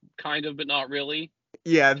 kind of, but not really.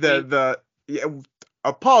 Yeah,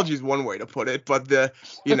 apology is one way to put it, but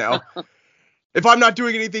if I'm not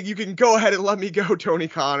doing anything, you can go ahead and let me go, Tony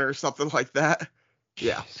Khan, or something like that.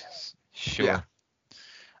 Yeah. Sure. Yeah.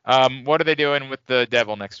 What are they doing with the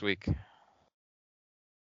Devil next week?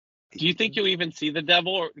 Do you think you'll even see the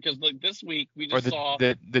Devil? Or because like this week we just saw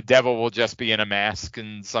the Devil will just be in a mask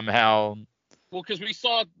and somehow. Well, because we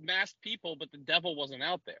saw masked people, but the Devil wasn't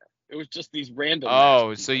out there. It was just these random.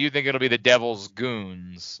 Oh, so you think it'll be the Devil's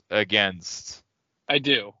goons against? I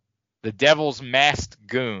do. The Devil's masked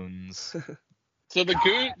goons. So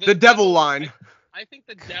the Devil line. I think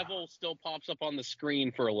the Devil still pops up on the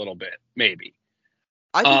screen for a little bit, maybe.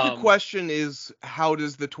 I think the question is, how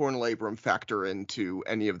does the torn labrum factor into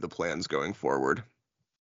any of the plans going forward?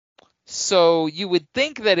 So you would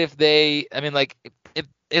think that if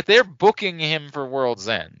they're booking him for World's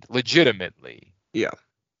End legitimately, yeah,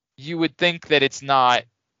 you would think that it's not.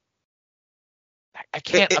 I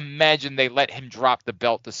can't imagine they let him drop the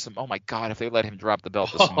belt to some. Oh my God, if they let him drop the belt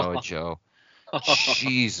to Samoa Joe.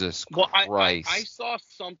 Jesus Christ. I saw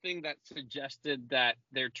something that suggested that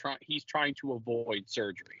he's trying to avoid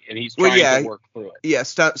surgery and he's trying to work through it. Yeah,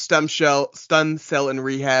 stun cell in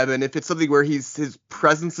rehab, and if it's something where his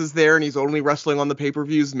presence is there and he's only wrestling on the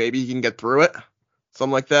pay-per-views, maybe he can get through it.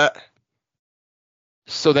 Something like that.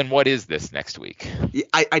 So then what is this next week?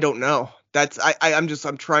 I don't know.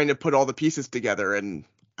 I'm trying to put all the pieces together, and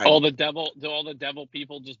all the devil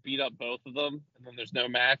people just beat up both of them and then there's no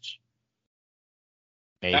match.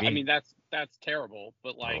 Maybe. I mean, that's terrible,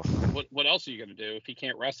 but like, what else are you going to do if he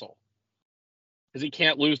can't wrestle? Because he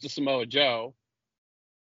can't lose to Samoa Joe.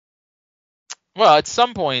 Well, at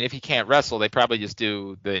some point, if he can't wrestle, they probably just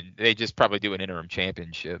do an interim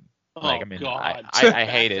championship. Like, Oh I mean, God. I Back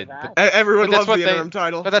hate to it, that? Everyone that's loves what the interim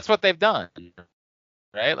title. but that's what they've done,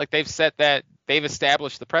 right? Like they've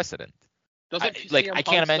established the precedent. Doesn't Like, CM I Punk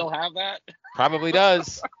can't imagine. still have that? Probably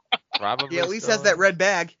does. He Probably at least still has that red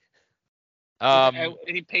bag.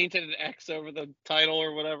 He painted an X over the title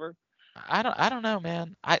or whatever. I don't know,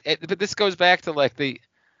 man. But this goes back to like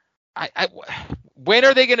when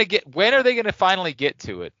are they gonna finally get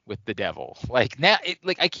to it with the devil? Like now,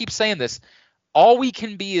 like I keep saying this, all we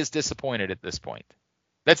can be is disappointed at this point.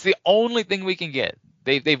 That's the only thing we can get.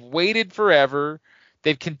 They've waited forever.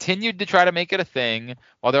 They've continued to try to make it a thing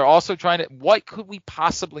while they're also trying to. What could we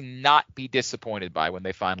possibly not be disappointed by when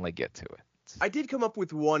they finally get to it? I did come up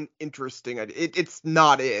with one interesting idea. It's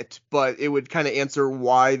not it, but it would kind of answer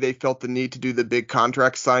why they felt the need to do the big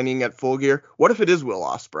contract signing at Full Gear. What if it is Will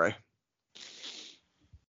Ospreay?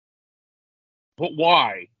 But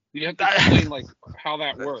why? You have to explain like how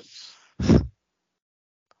that works.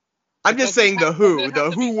 I'm just saying the Who. The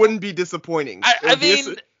Who wouldn't be disappointing. I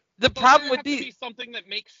mean, the problem would be something that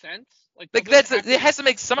makes sense. Like it has to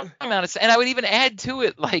make some amount of sense. And I would even add to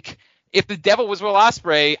it, like, if the devil was Will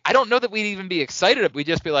Ospreay, I don't know that we'd even be excited. We'd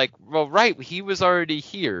just be like, well, right, he was already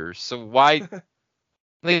here, so why?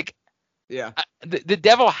 Like, yeah, the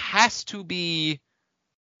devil has to be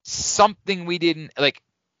something we didn't like.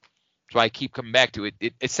 So I keep coming back to it.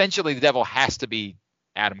 Essentially, the devil has to be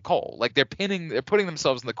Adam Cole. Like they're putting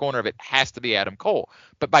themselves in the corner of it has to be Adam Cole.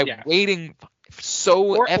 But by waiting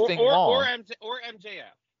so effing long, or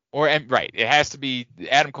MJF. Right, it has to be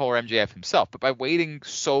Adam Cole or MJF himself. But by waiting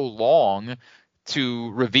so long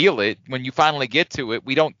to reveal it, when you finally get to it,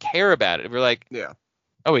 we don't care about it. We're like,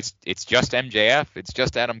 oh, it's just MJF, it's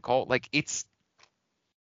just Adam Cole. Like it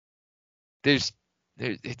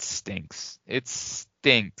stinks. It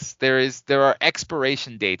stinks. There are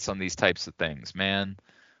expiration dates on these types of things, man.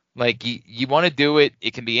 Like you want to do it,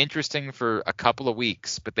 it can be interesting for a couple of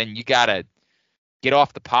weeks, but then you gotta get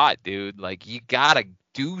off the pot, dude. Like you gotta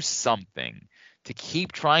do something to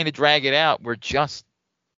keep trying to drag it out. We're just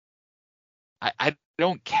I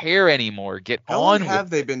don't care anymore. Get How on long have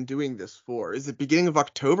they been doing this for? Is it beginning of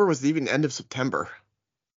October? Was it even end of September?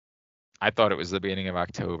 I thought it was the beginning of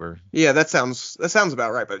October. Yeah, that sounds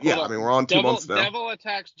about right. But I mean, we're on 2 months now. Devil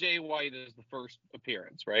attacks Jay White as the first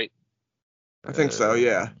appearance, right? I think so.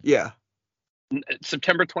 Yeah.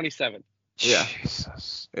 September 27th. Yeah.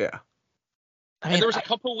 Jesus. Yeah. I mean, there was a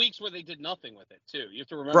couple weeks where they did nothing with it too. You have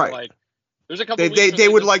to remember, like, there's a couple. They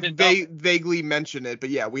would like vaguely mention it,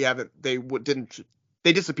 but we haven't. They didn't.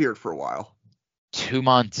 They disappeared for a while. 2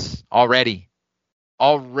 months already.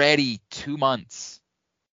 2 months.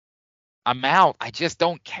 I'm out. I just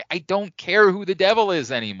don't care. I don't care who the devil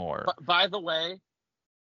is anymore. By the way,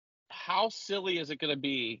 how silly is it going to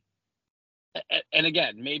be? And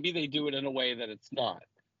again, maybe they do it in a way that it's not.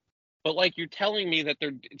 But like you're telling me that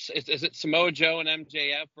is it Samoa Joe and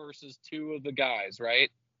MJF versus two of the guys,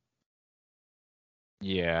 right?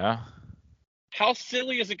 Yeah. How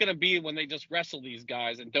silly is it going to be when they just wrestle these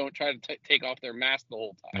guys and don't try to take off their mask the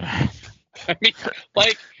whole time? I mean,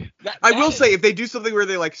 like I will say, if they do something where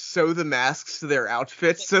they like sew the masks to their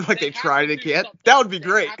outfits, so like they try to get, that would be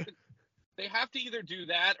great. They have to either do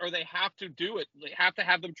that or they have to do it. They have to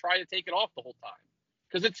have them try to take it off the whole time,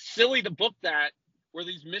 because it's silly to book that where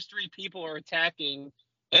these mystery people are attacking.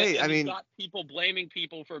 I mean, got people blaming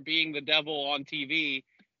people for being the devil on TV,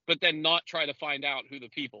 but then not try to find out who the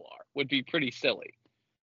people are. Would be pretty silly.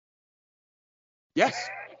 Yes,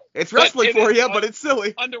 it's wrestling for you, but it's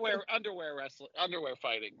silly. Underwear wrestling, underwear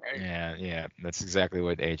fighting, right? Yeah, that's exactly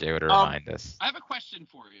what AJ would remind us. I have a question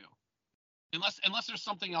for you. Unless there's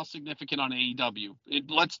something else significant on AEW,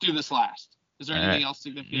 let's do this last. Is there anything else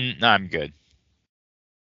significant? No, I'm good.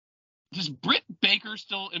 Is Britt Baker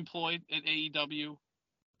still employed at AEW?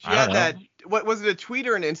 She had that. What was it? A tweet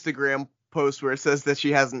or an Instagram post where it says that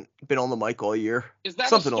she hasn't been on the mic all year? Is that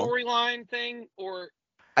something a storyline thing, or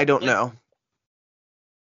I don't know?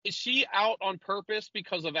 Is she out on purpose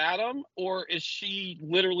because of Adam, or is she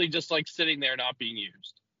literally just like sitting there not being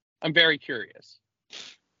used? I'm very curious.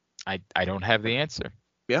 I don't have the answer.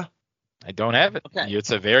 Yeah. I don't have it. Okay.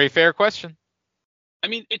 It's a very fair question. I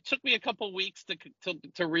mean, it took me a couple weeks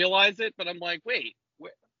to realize it, but I'm like, wait,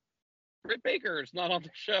 Britt Baker is not on the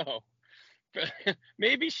show.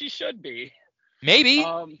 Maybe she should be. Maybe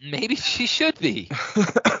she should be.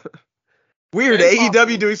 Weird.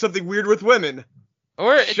 AEW doing something weird with women.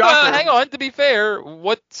 Or hang on, to be fair,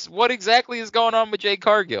 what exactly is going on with Jade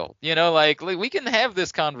Cargill? You know, like we can have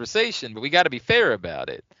this conversation, but we got to be fair about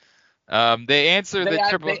it. They answer the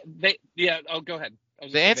triple. Go ahead.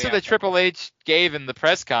 The answer that Triple H gave in the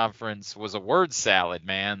press conference was a word salad,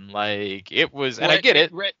 man. Like, it was, and I get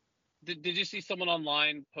it. Did you see someone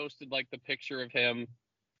online posted like the picture of him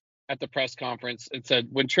at the press conference? It said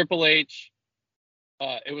when Triple H,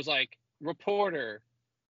 it was like reporter,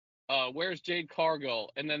 where's Jade Cargill?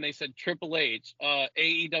 And then they said Triple H,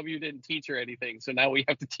 AEW didn't teach her anything, so now we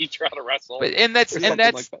have to teach her how to wrestle. But that's the thing.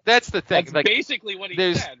 That's like, basically what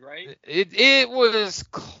he said, right? It was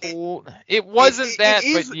cool. It wasn't that,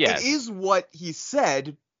 but yes, it is what he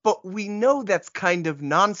said. But we know that's kind of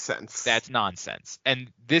nonsense. That's nonsense.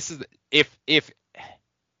 And this is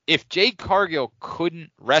if Jade Cargill couldn't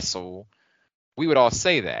wrestle, we would all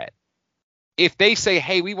say that. If they say,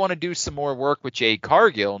 hey, we want to do some more work with Jade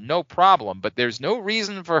Cargill, no problem. But there's no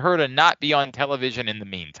reason for her to not be on television in the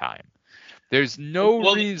meantime. There's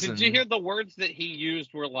no reason. Did you hear the words that he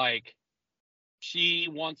used were like, she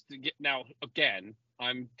wants to get... Now, again,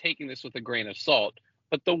 I'm taking this with a grain of salt.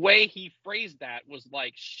 But the way he phrased that was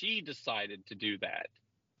like she decided to do that.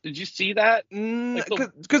 Did you see that?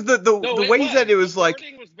 Because the way he said it was like... The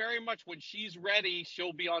wording was very much when she's ready,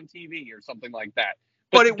 she'll be on TV or something like that.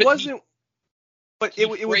 But it wasn't... But it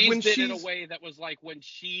was when she's in a way that was like when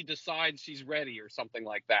she decides she's ready or something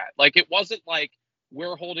like that. Like it wasn't like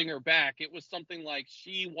we're holding her back. It was something like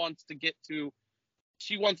she wants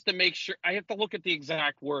to make sure. I have to look at the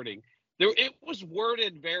exact wording. It was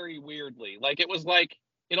worded very weirdly. Like it was like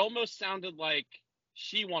it almost sounded like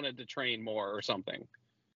she wanted to train more or something.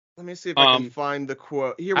 Let me see if I can find the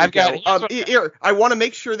quote. Here we go. Here, I want to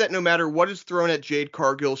make sure that no matter what is thrown at Jade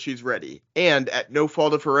Cargill, she's ready. And at no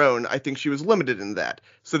fault of her own, I think she was limited in that.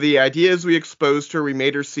 So the idea is we exposed her, we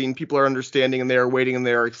made her seen, people are understanding, and they are waiting, and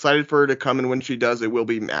they are excited for her to come, and when she does, it will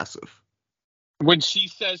be massive. When she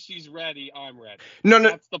says she's ready, I'm ready. No.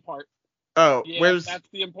 That's the part. Oh, yeah, that's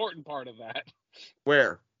the important part of that.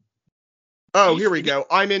 Where? Oh, here we go.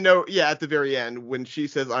 I'm in no... Yeah, at the very end, when she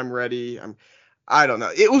says I'm ready, I don't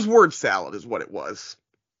know. It was word salad is what it was.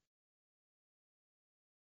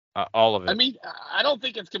 All of it. I mean, I don't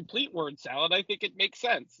think it's complete word salad. I think it makes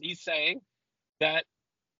sense. He's saying that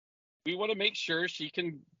we want to make sure she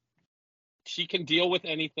can deal with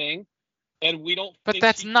anything, and we don't. But think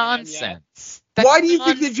that's she nonsense. Why do you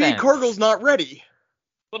think that Jade Cargill's not ready?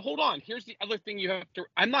 But hold on. Here's the other thing you have to.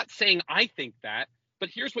 I'm not saying I think that, but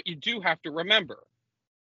here's what you do have to remember.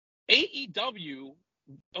 AEW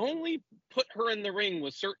only put her in the ring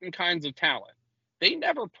with certain kinds of talent. They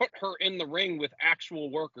never put her in the ring with actual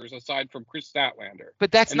workers aside from Chris Statlander.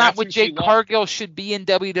 But that's not what Jade Cargill should be in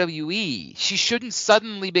WWE. She shouldn't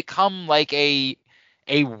suddenly become like a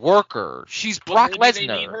worker. She's Brock Lesnar. They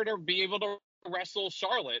need her to be able to wrestle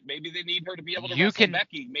Charlotte. Maybe they need her to be able to wrestle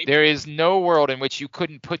Becky. There is no world in which you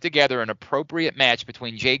couldn't put together an appropriate match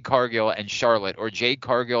between Jade Cargill and Charlotte or Jade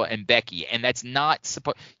Cargill and Becky, and that's not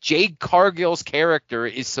supposed. Jade Cargill's character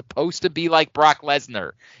is supposed to be like Brock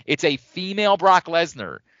Lesnar. It's a female Brock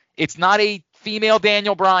Lesnar. It's not a female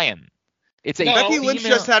Daniel Bryan. Becky Lynch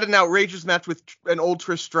just had an outrageous match with an old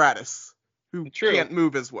Trish Stratus who can't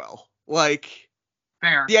move as well. Like.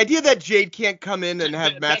 Fair. The idea that Jade can't come in and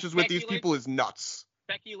have matches with these people is nuts.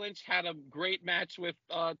 Becky Lynch had a great match with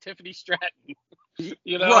Tiffany Stratton.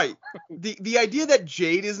 You know? Right. The idea that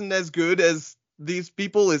Jade isn't as good as these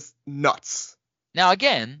people is nuts. Now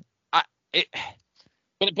again,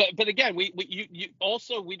 But again, we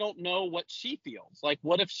don't know what she feels. Like,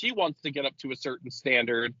 what if she wants to get up to a certain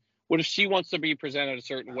standard? What if she wants to be presented a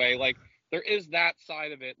certain way? Like, there is that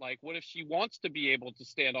side of it. Like, what if she wants to be able to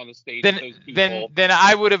stand on a stage with those people? Then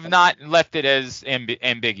I would have not left it as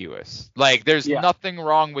ambiguous. Like, there's nothing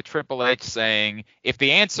wrong with Triple H saying, if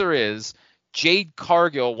the answer is Jade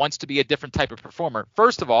Cargill wants to be a different type of performer,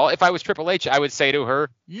 first of all, if I was Triple H, I would say to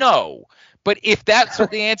her, no. But if that's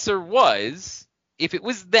what the answer was, if it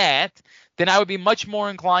was that, then I would be much more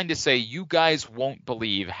inclined to say, you guys won't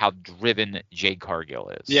believe how driven Jade Cargill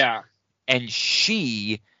is. Yeah. And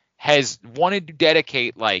she has wanted to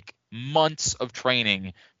dedicate like months of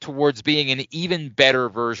training towards being an even better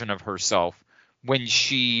version of herself when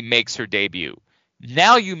she makes her debut.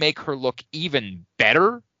 Now you make her look even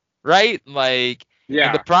better, right? Like,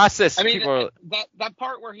 in the process, I mean, people that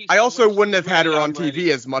part where I also wouldn't have had her on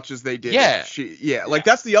TV as much as they did. Yeah. Like,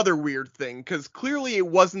 that's the other weird thing, because clearly it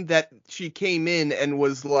wasn't that she came in and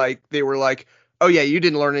was like, they were like, oh yeah, you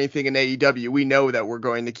didn't learn anything in AEW. We know that we're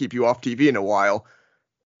going to keep you off TV in a while.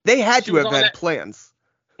 They had to have had plans.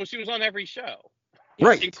 Well, she was on every show.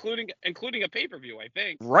 Right. Including a pay-per-view, I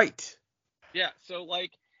think. Right. Yeah, so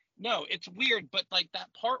like, no, it's weird, but like that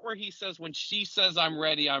part where he says when she says I'm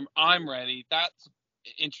ready, I'm ready, that's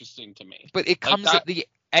interesting to me. But it comes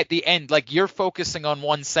at the end, like, you're focusing on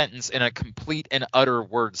one sentence in a complete and utter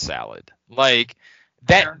word salad. Like,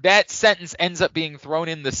 that sentence ends up being thrown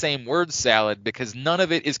in the same word salad because none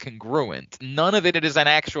of it is congruent. None of it is an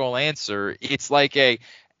actual answer. It's like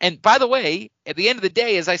and by the way, at the end of the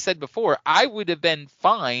day, as I said before, I would have been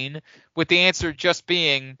fine with the answer just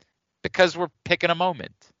being because we're picking a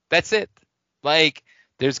moment. That's it. Like,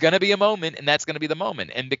 there's going to be a moment, and that's going to be the moment.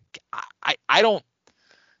 And I don't,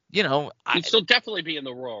 She'd still definitely be in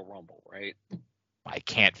the Royal Rumble, right? I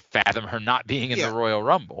can't fathom her not being in the Royal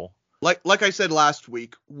Rumble. Like I said last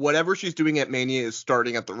week, whatever she's doing at Mania is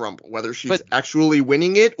starting at the Rumble, whether she's actually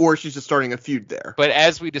winning it or she's just starting a feud there. But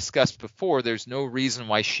as we discussed before, there's no reason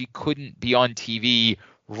why she couldn't be on TV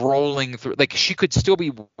rolling through. Like, she could still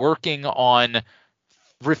be working on,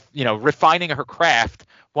 refining her craft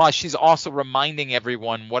while she's also reminding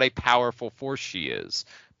everyone what a powerful force she is.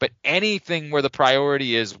 But anything where the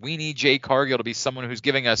priority is we need Jade Cargill to be someone who's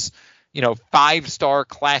giving us, 5-star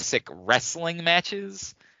classic wrestling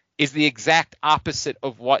matches is the exact opposite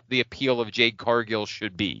of what the appeal of Jade Cargill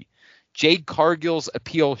should be. Jade Cargill's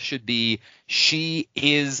appeal should be she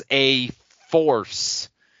is a force.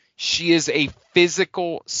 She is a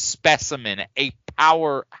physical specimen, a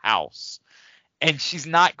powerhouse. And she's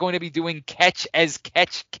not going to be doing catch as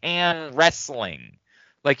catch can wrestling.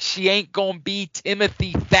 Like, she ain't going to be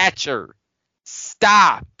Timothy Thatcher.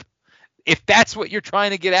 Stop. If that's what you're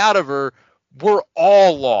trying to get out of her, we're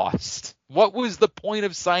all lost. What was the point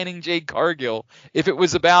of signing Jade Cargill if it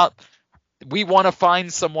was about we want to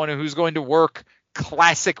find someone who's going to work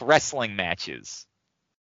classic wrestling matches?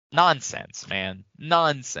 Nonsense, man.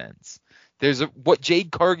 Nonsense. What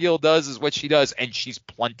Jade Cargill does is what she does, and she's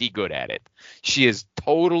plenty good at it. She is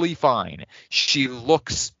totally fine. She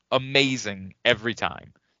looks amazing every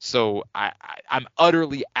time. So I'm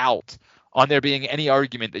utterly out on there being any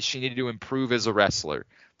argument that she needed to improve as a wrestler.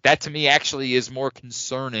 That, to me, actually is more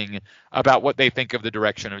concerning about what they think of the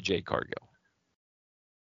direction of Jade Cargill.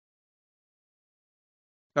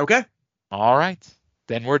 Okay. All right.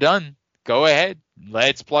 Then we're done. Go ahead.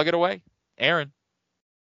 Let's plug it away. Aaron.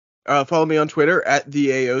 Follow me on Twitter at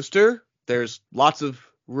 @TheAOster. There's lots of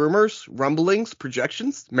rumors, rumblings,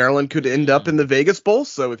 projections. Maryland could end up in the Vegas Bowl,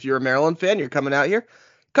 so if you're a Maryland fan, you're coming out here,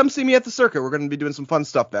 come see me at the circuit. We're going to be doing some fun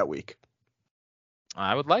stuff that week.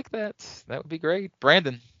 I would like that. That would be great.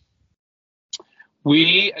 Brandon.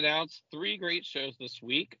 We announced 3 great shows this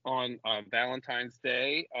week on Valentine's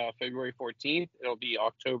Day, February 14th. It'll be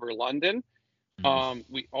October London.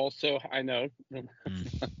 We also, I know,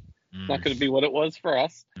 not going to be what it was for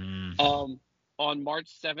us. On March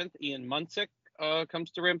 7th, Ian Munsick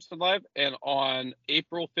comes to Ramstead Live. And on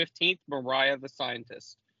April 15th, Mariah the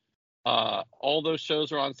Scientist. All those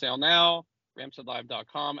shows are on sale now.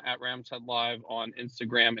 RamsteadLive.com, at Ramstead Live on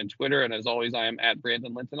Instagram and Twitter. And as always, I am at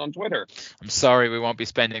Brandon Linton on Twitter. I'm sorry we won't be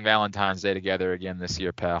spending Valentine's Day together again this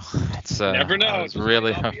year, pal. It's never know. It's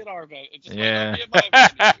really might not be at our event. It just might not be at my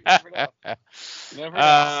event. You never know. Never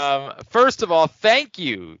know. First of all, thank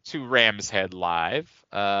you to Ramstead Live.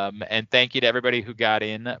 And thank you to everybody who got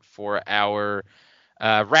in for our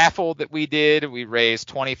raffle that we did. We raised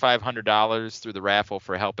 $2,500 through the raffle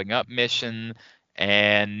for Helping Up Mission.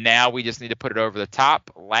 And now we just need to put it over the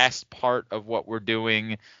top. Last part of what we're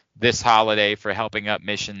doing this holiday for Helping Up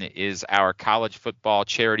Mission is our college football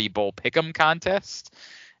charity bowl pick'em contest.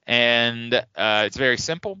 And it's very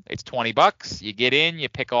simple. It's $20. You get in, you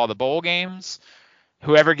pick all the bowl games.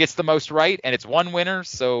 Whoever gets the most right, and it's one winner.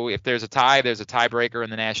 So if there's a tie, there's a tiebreaker in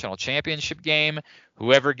the national championship game.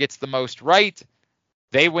 Whoever gets the most right,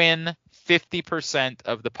 they win 50%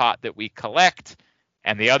 of the pot that we collect.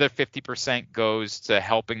 And the other 50% goes to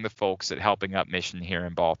helping the folks at Helping Up Mission here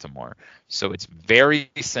in Baltimore. So it's very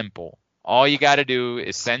simple. All you got to do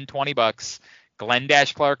is send $20. Glenn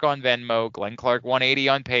Clark on Venmo, Glenn Clark 180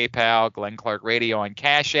 on PayPal, Glenn Clark Radio on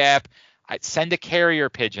Cash App. I'd send a carrier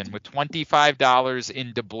pigeon with $25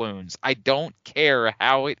 in doubloons. I don't care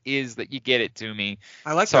how it is that you get it to me.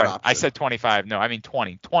 I like that option. I said 25. No, I mean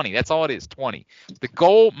 20. 20. That's all it is. 20.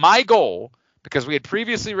 My goal, because we had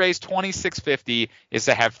previously raised $26.50, is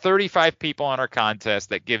to have 35 people on our contest.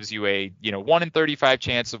 That gives you a 1 in 35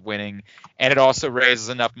 chance of winning, and it also raises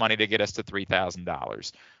enough money to get us to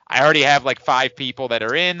 $3,000. I already have like 5 people that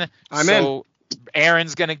are in. I'm in.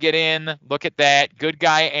 Aaron's gonna get in. Look at that, good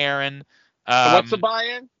guy, Aaron. What's the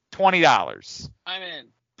buy-in? $20. I'm in.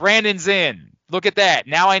 Brandon's in. Look at that.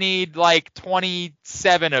 Now I need like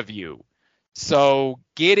 27 of you. So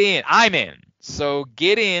get in. I'm in. So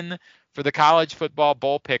get in for the college football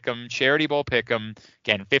bowl pick'em, charity bowl pick'em.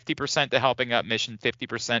 Again, 50% to Helping Up Mission,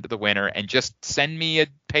 50% to the winner. And just send me a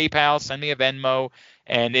PayPal, send me a Venmo.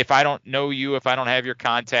 And if I don't know you, if I don't have your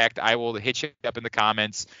contact, I will hit you up in the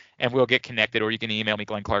comments and we'll get connected. Or you can email me,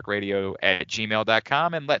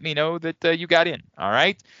 glennclarkradio@gmail.com, and let me know that you got in. All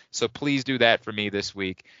right. So please do that for me this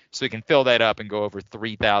week so we can fill that up and go over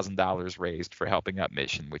 $3,000 raised for Helping Up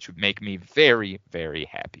Mission, which would make me very, very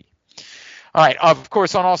happy. All right. Of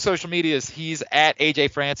course, on all social medias, he's at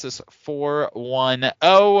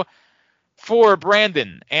AJFrancis410. For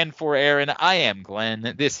Brandon and for Aaron, I am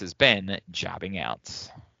Glenn. This has been Jobbing Out.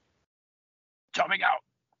 Jobbing out.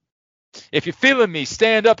 If you're feeling me,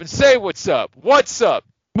 stand up and say what's up. What's up?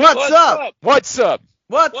 What's up? What's up?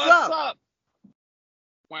 What's What's up? up?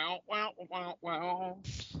 Wow, wow, wow, wow.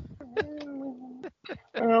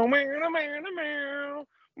 Oh, man, oh, man, oh, man.